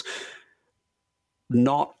was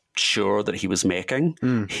not sure that he was making.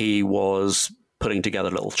 He was putting together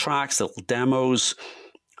little tracks, little demos.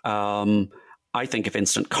 I think if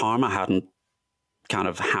Instant Karma hadn't kind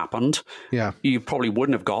of happened, you probably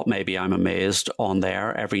wouldn't have got Maybe I'm Amazed on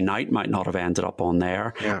there. Every Night might not have ended up on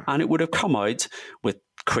there. And it would have come out with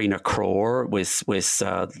Creena Crore, with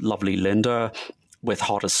Lovely Linda, with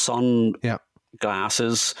Hot as Sun,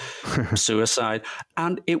 Glasses, Suicide,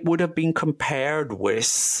 and it would have been compared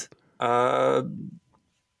with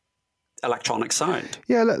electronic sound.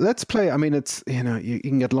 Yeah, let's play. I mean, it's you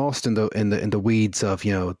can get lost in the weeds of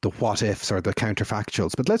the what ifs or the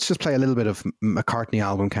counterfactuals, but let's just play a little bit of McCartney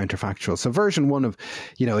album counterfactual. So version one of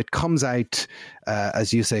it comes out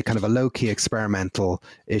as you say, kind of a low key experimental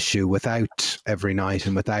issue without Every Night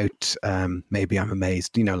and without Maybe I'm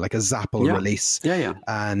Amazed. Like a Zapple release.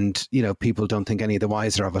 And people don't think any the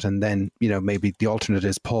wiser of it. And then maybe the alternate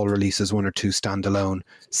is Paul releases one or two standalone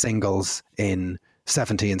singles in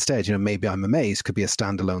 70 instead. Maybe I'm Amazed could be a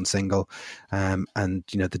standalone single, and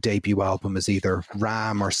the debut album is either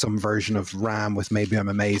Ram or some version of Ram with Maybe I'm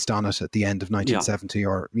Amazed on it at the end of 1970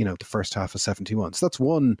 or the first half of 71. So that's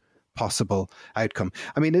one possible outcome.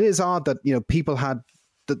 I mean, it is odd that people had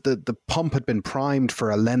the pump had been primed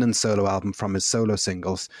for a Lennon solo album from his solo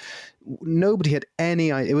singles. Nobody had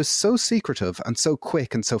any idea. It was so secretive and so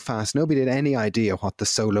quick and so fast. Nobody had any idea what the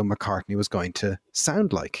solo McCartney was going to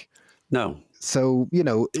sound like. No. So,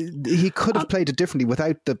 he could have played it differently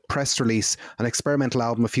without the press release, an experimental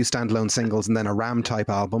album, a few standalone singles, and then a Ram type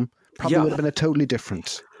album. Probably would have been a totally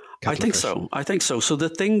different. I think so. So the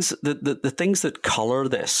things that color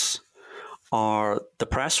this are the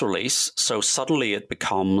press release. So suddenly it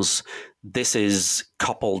becomes, this is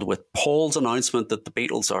coupled with Paul's announcement that the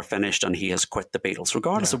Beatles are finished and he has quit the Beatles,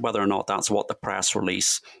 regardless of whether or not that's what the press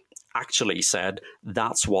release actually said.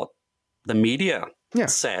 That's what the media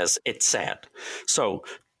says it said. So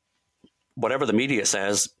whatever the media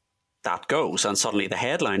says, that goes. And suddenly the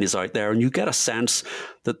headline is out there and you get a sense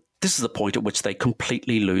that this is the point at which they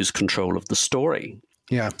completely lose control of the story.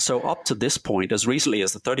 Yeah. So up to this point, as recently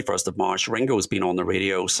as the 31st of March, Ringo has been on the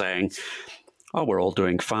radio saying, oh, we're all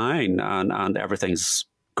doing fine and everything's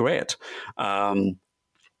great.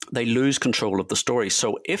 They lose control of the story.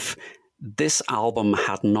 So if this album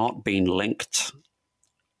had not been linked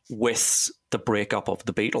with the breakup of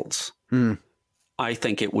the Beatles, I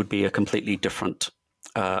think it would be a completely different,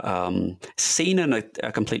 seen in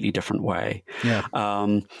a completely different way.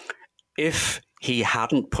 Yeah. If he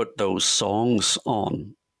hadn't put those songs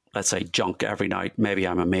on, let's say Junk, Every Night, Maybe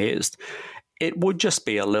I'm Amazed, it would just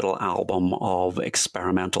be a little album of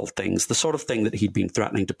experimental things, the sort of thing that he'd been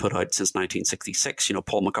threatening to put out since 1966.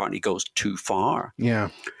 Paul McCartney goes too far. Yeah.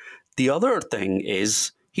 The other thing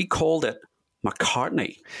is he called it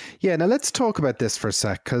McCartney. Yeah, now let's talk about this for a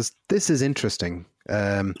sec, because this is interesting.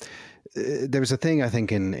 There was a thing, I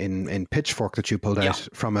think, in Pitchfork that you pulled out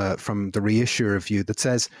from the reissue review that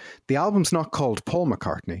says the album's not called Paul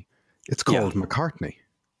McCartney. It's called McCartney.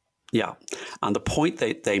 Yeah. And the point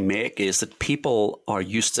they make is that people are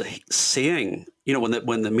used to seeing,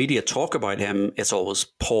 when the media talk about him, it's always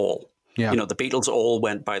Paul. Yeah. The Beatles all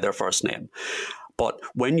went by their first name. But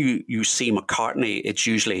when you see McCartney, it's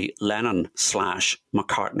usually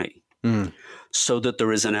Lennon/McCartney. So that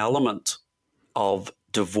there is an element of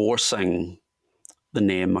divorcing the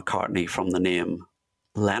name McCartney from the name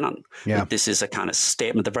Lennon. Yeah. This is a kind of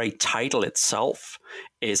statement. The very title itself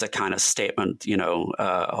is a kind of statement,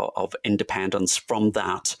 of independence from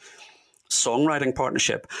that songwriting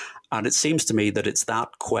partnership. And it seems to me that it's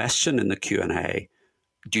that question in the Q&A.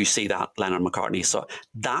 Do you see that, Lennon-McCartney? So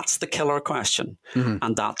that's the killer question.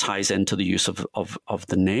 And that ties into the use of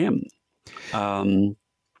the name. And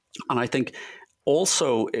I think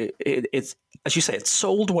also it's, as you say, it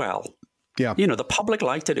sold well. Yeah. The public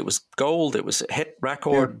liked it. It was gold. It was a hit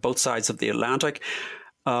record, both sides of the Atlantic.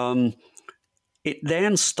 It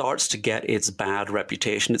then starts to get its bad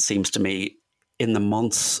reputation, it seems to me, in the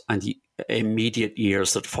months and immediate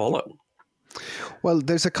years that follow. Well,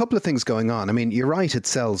 there's a couple of things going on. I mean, you're right, it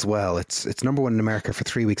sells well. It's number one in America for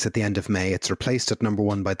 3 weeks at the end of May. It's replaced at number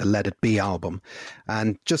one by the Let It Be album.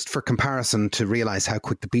 And just for comparison, to realise how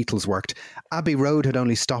quick the Beatles worked, Abbey Road had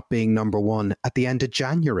only stopped being number one at the end of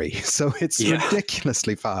January. So it's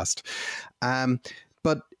ridiculously fast.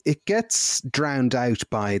 But it gets drowned out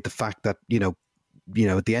by the fact that,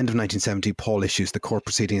 at the end of 1970, Paul issues the court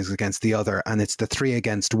proceedings against the other, and it's the 3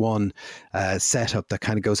 against 1 setup that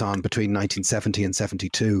kind of goes on between 1970 and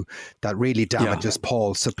 72 that really damages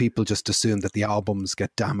Paul. So people just assume that the albums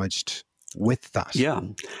get damaged with that. Yeah.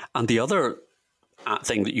 And the other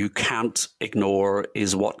thing that you can't ignore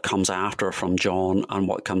is what comes after from John and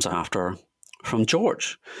what comes after from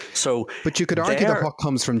George. But you could argue that what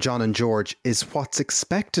comes from John and George is what's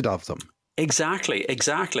expected of them. Exactly.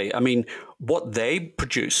 I mean, what they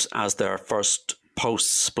produce as their first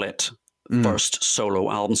post-split, first solo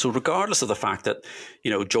album. So regardless of the fact that,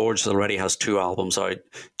 George already has 2 albums out,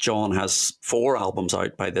 John has 4 albums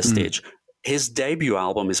out by this stage. His debut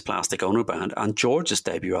album is Plastic Ono Band, and George's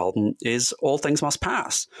debut album is All Things Must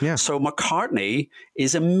Pass. Yeah. So McCartney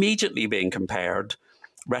is immediately being compared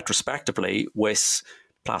retrospectively with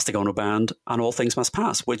Plastic Ono Band and All Things Must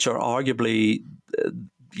Pass, which are arguably,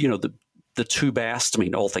 the 2 best. I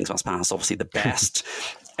mean, All Things Must Pass, obviously the best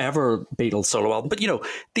ever Beatles solo album. But,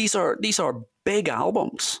 these are big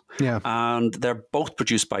albums. Yeah. And they're both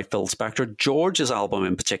produced by Phil Spector. George's album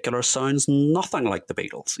in particular sounds nothing like the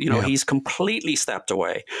Beatles. He's completely stepped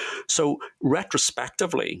away. So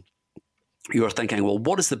retrospectively, you're thinking, well,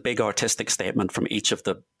 what is the big artistic statement from each of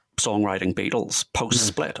the songwriting Beatles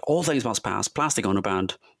post-split? All Things Must Pass, Plastic Ono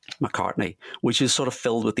Band, McCartney, which is sort of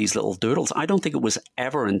filled with these little doodles. I don't think it was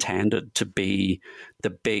ever intended to be the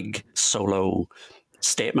big solo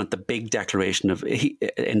statement, the big declaration of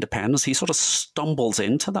independence. He sort of stumbles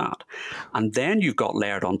into that. And then you've got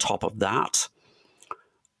layered on top of that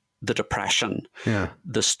the depression,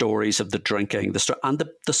 the stories of the drinking, and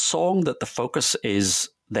the song that the focus is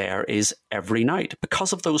there is Every Night.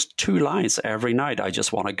 Because of those 2 lines, every night I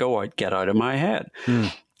just want to go out, get out of my head.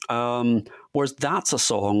 Whereas that's a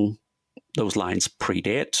song, those lines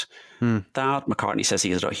predate that. McCartney says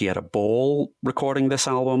he had a ball recording this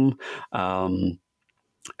album.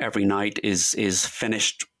 Every Night is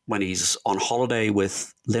finished when he's on holiday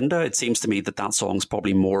with Linda. It seems to me that song's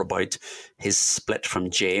probably more about his split from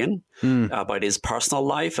Jane, about his personal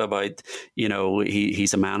life, about,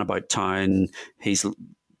 he's a man about town. He's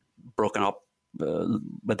broken up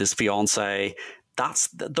with his fiancée.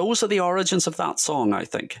 Those are the origins of that song, I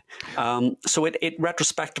think. So it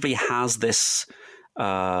retrospectively has this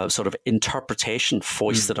sort of interpretation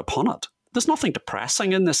foisted upon it. There's nothing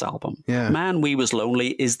depressing in this album. Yeah. Man, We Was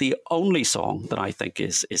Lonely is the only song that I think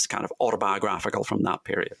is kind of autobiographical from that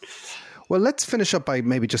period. Well, let's finish up by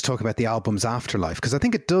maybe just talking about the album's afterlife, because I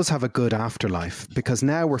think it does have a good afterlife, because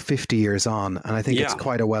now we're 50 years on, and I think it's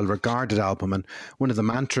quite a well-regarded album. And one of the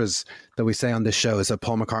mantras that we say on this show is that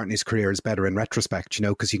Paul McCartney's career is better in retrospect,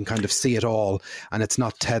 because you can kind of see it all, and it's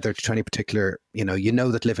not tethered to any particular, you know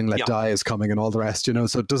that Living Let Die is coming and all the rest,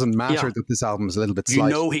 so it doesn't matter that this album is a little bit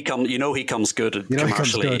slight. He comes good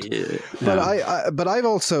commercially. But I've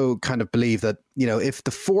also kind of believed that, if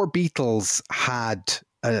the 4 Beatles had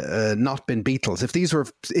not been Beatles, if these were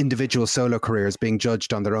individual solo careers being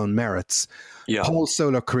judged on their own merits, Paul's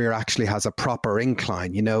solo career actually has a proper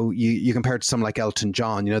incline. You compare it to someone like Elton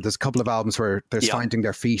John, there's a couple of albums where there's finding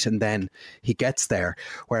their feet and then he gets there.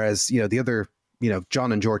 Whereas, the other,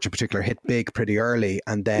 John and George in particular hit big pretty early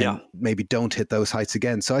and then maybe don't hit those heights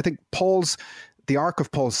again. So I think Paul's the arc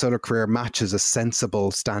of Paul's solo career matches a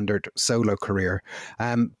sensible standard solo career.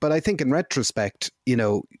 But I think in retrospect,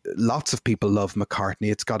 lots of people love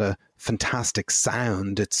McCartney. It's got a fantastic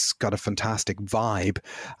sound. It's got a fantastic vibe.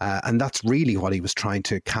 And that's really what he was trying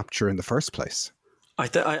to capture in the first place. You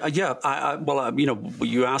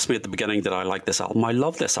asked me at the beginning that I like this album. I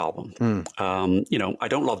love this album. I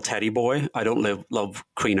don't love Teddy Boy. I don't love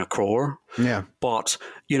Queen of Crore. Yeah. But,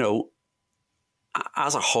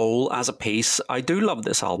 as a whole, as a piece, I do love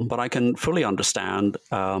this album, but I can fully understand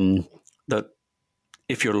that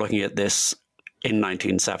if you're looking at this in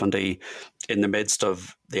 1970, in the midst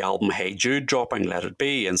of the album Hey Jude dropping, Let It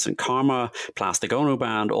Be, Instant Karma, Plastic Ono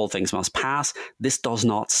Band, All Things Must Pass, this does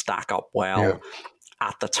not stack up well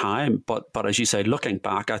at the time. But as you say, looking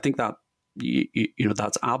back, I think that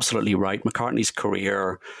that's absolutely right. McCartney's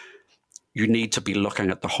career, you need to be looking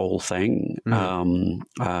at the whole thing, and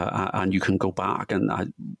you can go back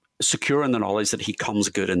and secure in the knowledge that he comes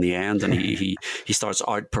good in the end, and he starts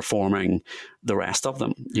outperforming the rest of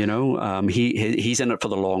them. He's in it for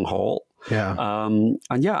the long haul.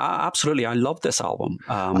 Absolutely, I love this album.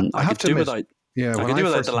 I could do without. Yeah, I could do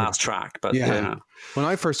without the last track, but when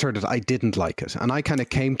I first heard it, I didn't like it, and I kind of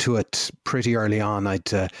came to it pretty early on. I'd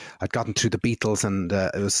gotten through the Beatles, and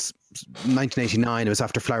it was 1989. It was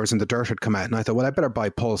after Flowers in the Dirt had come out, and I thought, well, I better buy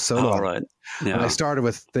Paul's solo. Right. Yeah. And I started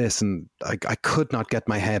with this, and I could not get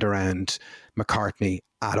my head around McCartney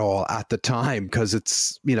at all at the time, because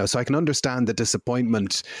it's, so I can understand the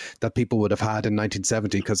disappointment that people would have had in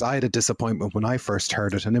 1970, because I had a disappointment when I first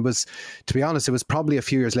heard it. And it was, to be honest, it was probably a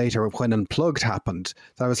few years later when Unplugged happened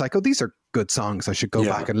that I was like, oh, these are good songs. I should go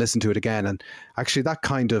back and listen to it again. And actually that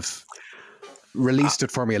kind of released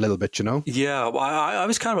it for me a little bit, Yeah, well, I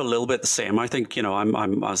was kind of a little bit the same. I think,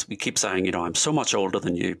 I'm, as we keep saying, I'm so much older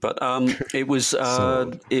than you, but it was it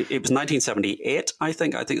was 1978. I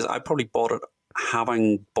think I probably bought it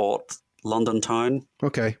having bought London Town.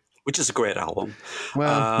 Okay. Which is a great album.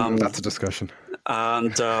 Well, that's a discussion.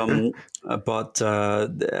 And I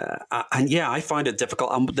find it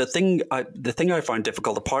difficult. The thing I find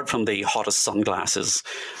difficult, apart from the hottest sunglasses,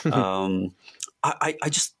 I'm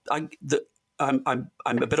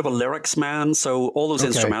a bit of a lyrics man, so all those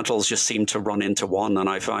instrumentals just seem to run into one, and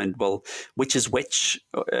I find, well, which is which?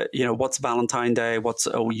 What's Valentine Day? What's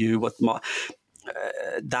OU?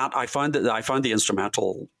 That I find the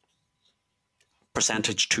instrumental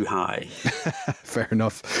percentage too high. Fair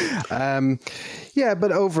enough.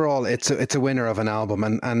 But overall, it's a winner of an album,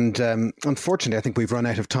 and unfortunately, I think we've run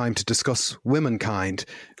out of time to discuss Womankind,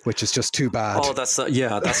 which is just too bad. Oh, that's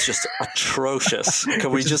just atrocious. Can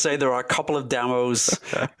we just say there are a couple of demos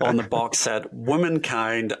on the box set?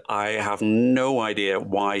 Womankind, I have no idea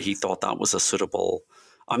why he thought that was a suitable.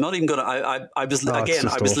 I'm not even going to. I was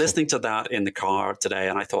listening to that in the car today,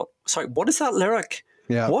 and I thought, sorry, what is that lyric?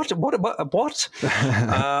 Yeah. What?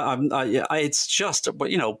 It's just,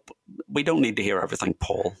 we don't need to hear everything,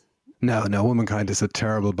 Paul. No, Womankind is a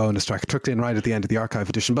terrible bonus track. Tucked in right at the end of the archive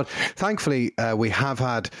edition. But thankfully, we have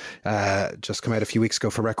had, just come out a few weeks ago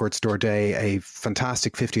for Record Store Day, a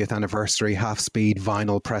fantastic 50th anniversary half-speed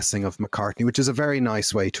vinyl pressing of McCartney, which is a very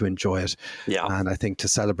nice way to enjoy it. Yeah. And I think to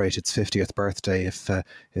celebrate its 50th birthday,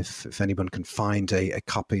 if anyone can find a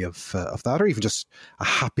copy of that, or even just a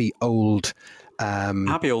happy old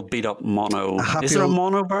beat up mono. Is there a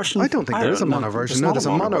mono version? I don't think there is a mono version. No, there's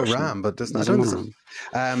a mono RAM, but there's not.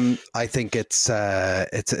 I think it's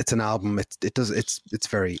an album. It's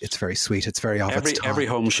very sweet. It's very of its time. Every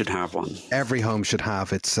home should have one. Every home should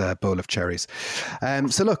have its bowl of cherries.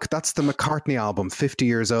 So look, that's the McCartney album, 50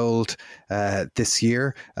 years old this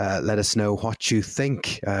year. Let us know what you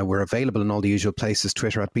think. We're available in all the usual places: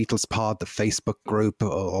 Twitter at BeatlesPod, the Facebook group,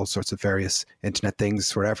 all sorts of various internet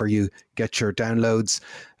things, wherever you get your downloads.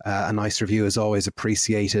 A nice review is always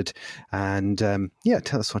appreciated. And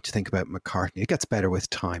tell us what you think about McCartney. It gets better with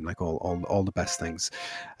time, like all the best things.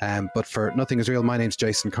 But for Nothing Is Real, my name's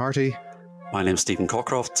Jason Carty. My name's Stephen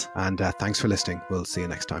Cockcroft. And thanks for listening. We'll see you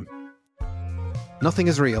next time. Nothing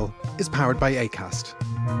Is Real is powered by Acast.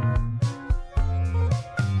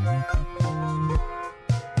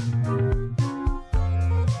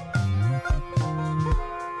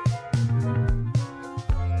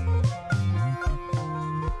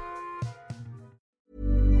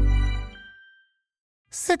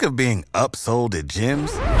 Sick of being upsold at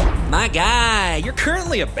gyms? My guy, you're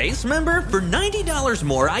currently a base member? For $90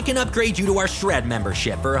 more, I can upgrade you to our Shred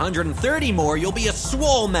membership. For $130 more, you'll be a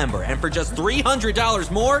Swole member. And for just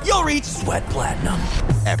 $300 more, you'll reach Sweat Platinum.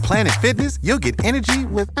 At Planet Fitness, you'll get energy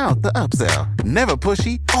without the upsell. Never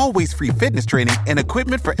pushy, always free fitness training and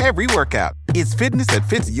equipment for every workout. It's fitness that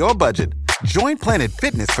fits your budget. Join Planet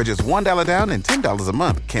Fitness for just $1 down and $10 a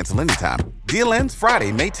month. Cancel anytime. Deal ends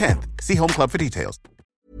Friday, May 10th. See Home Club for details.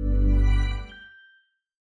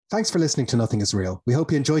 Thanks for listening to Nothing Is Real. We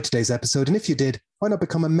hope you enjoyed today's episode, and if you did, why not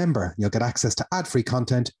become a member? You'll get access to ad-free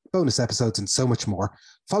content, bonus episodes, and so much more.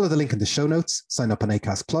 Follow the link in the show notes, sign up on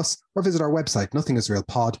Acast Plus, or visit our website,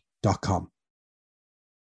 nothingisrealpod.com.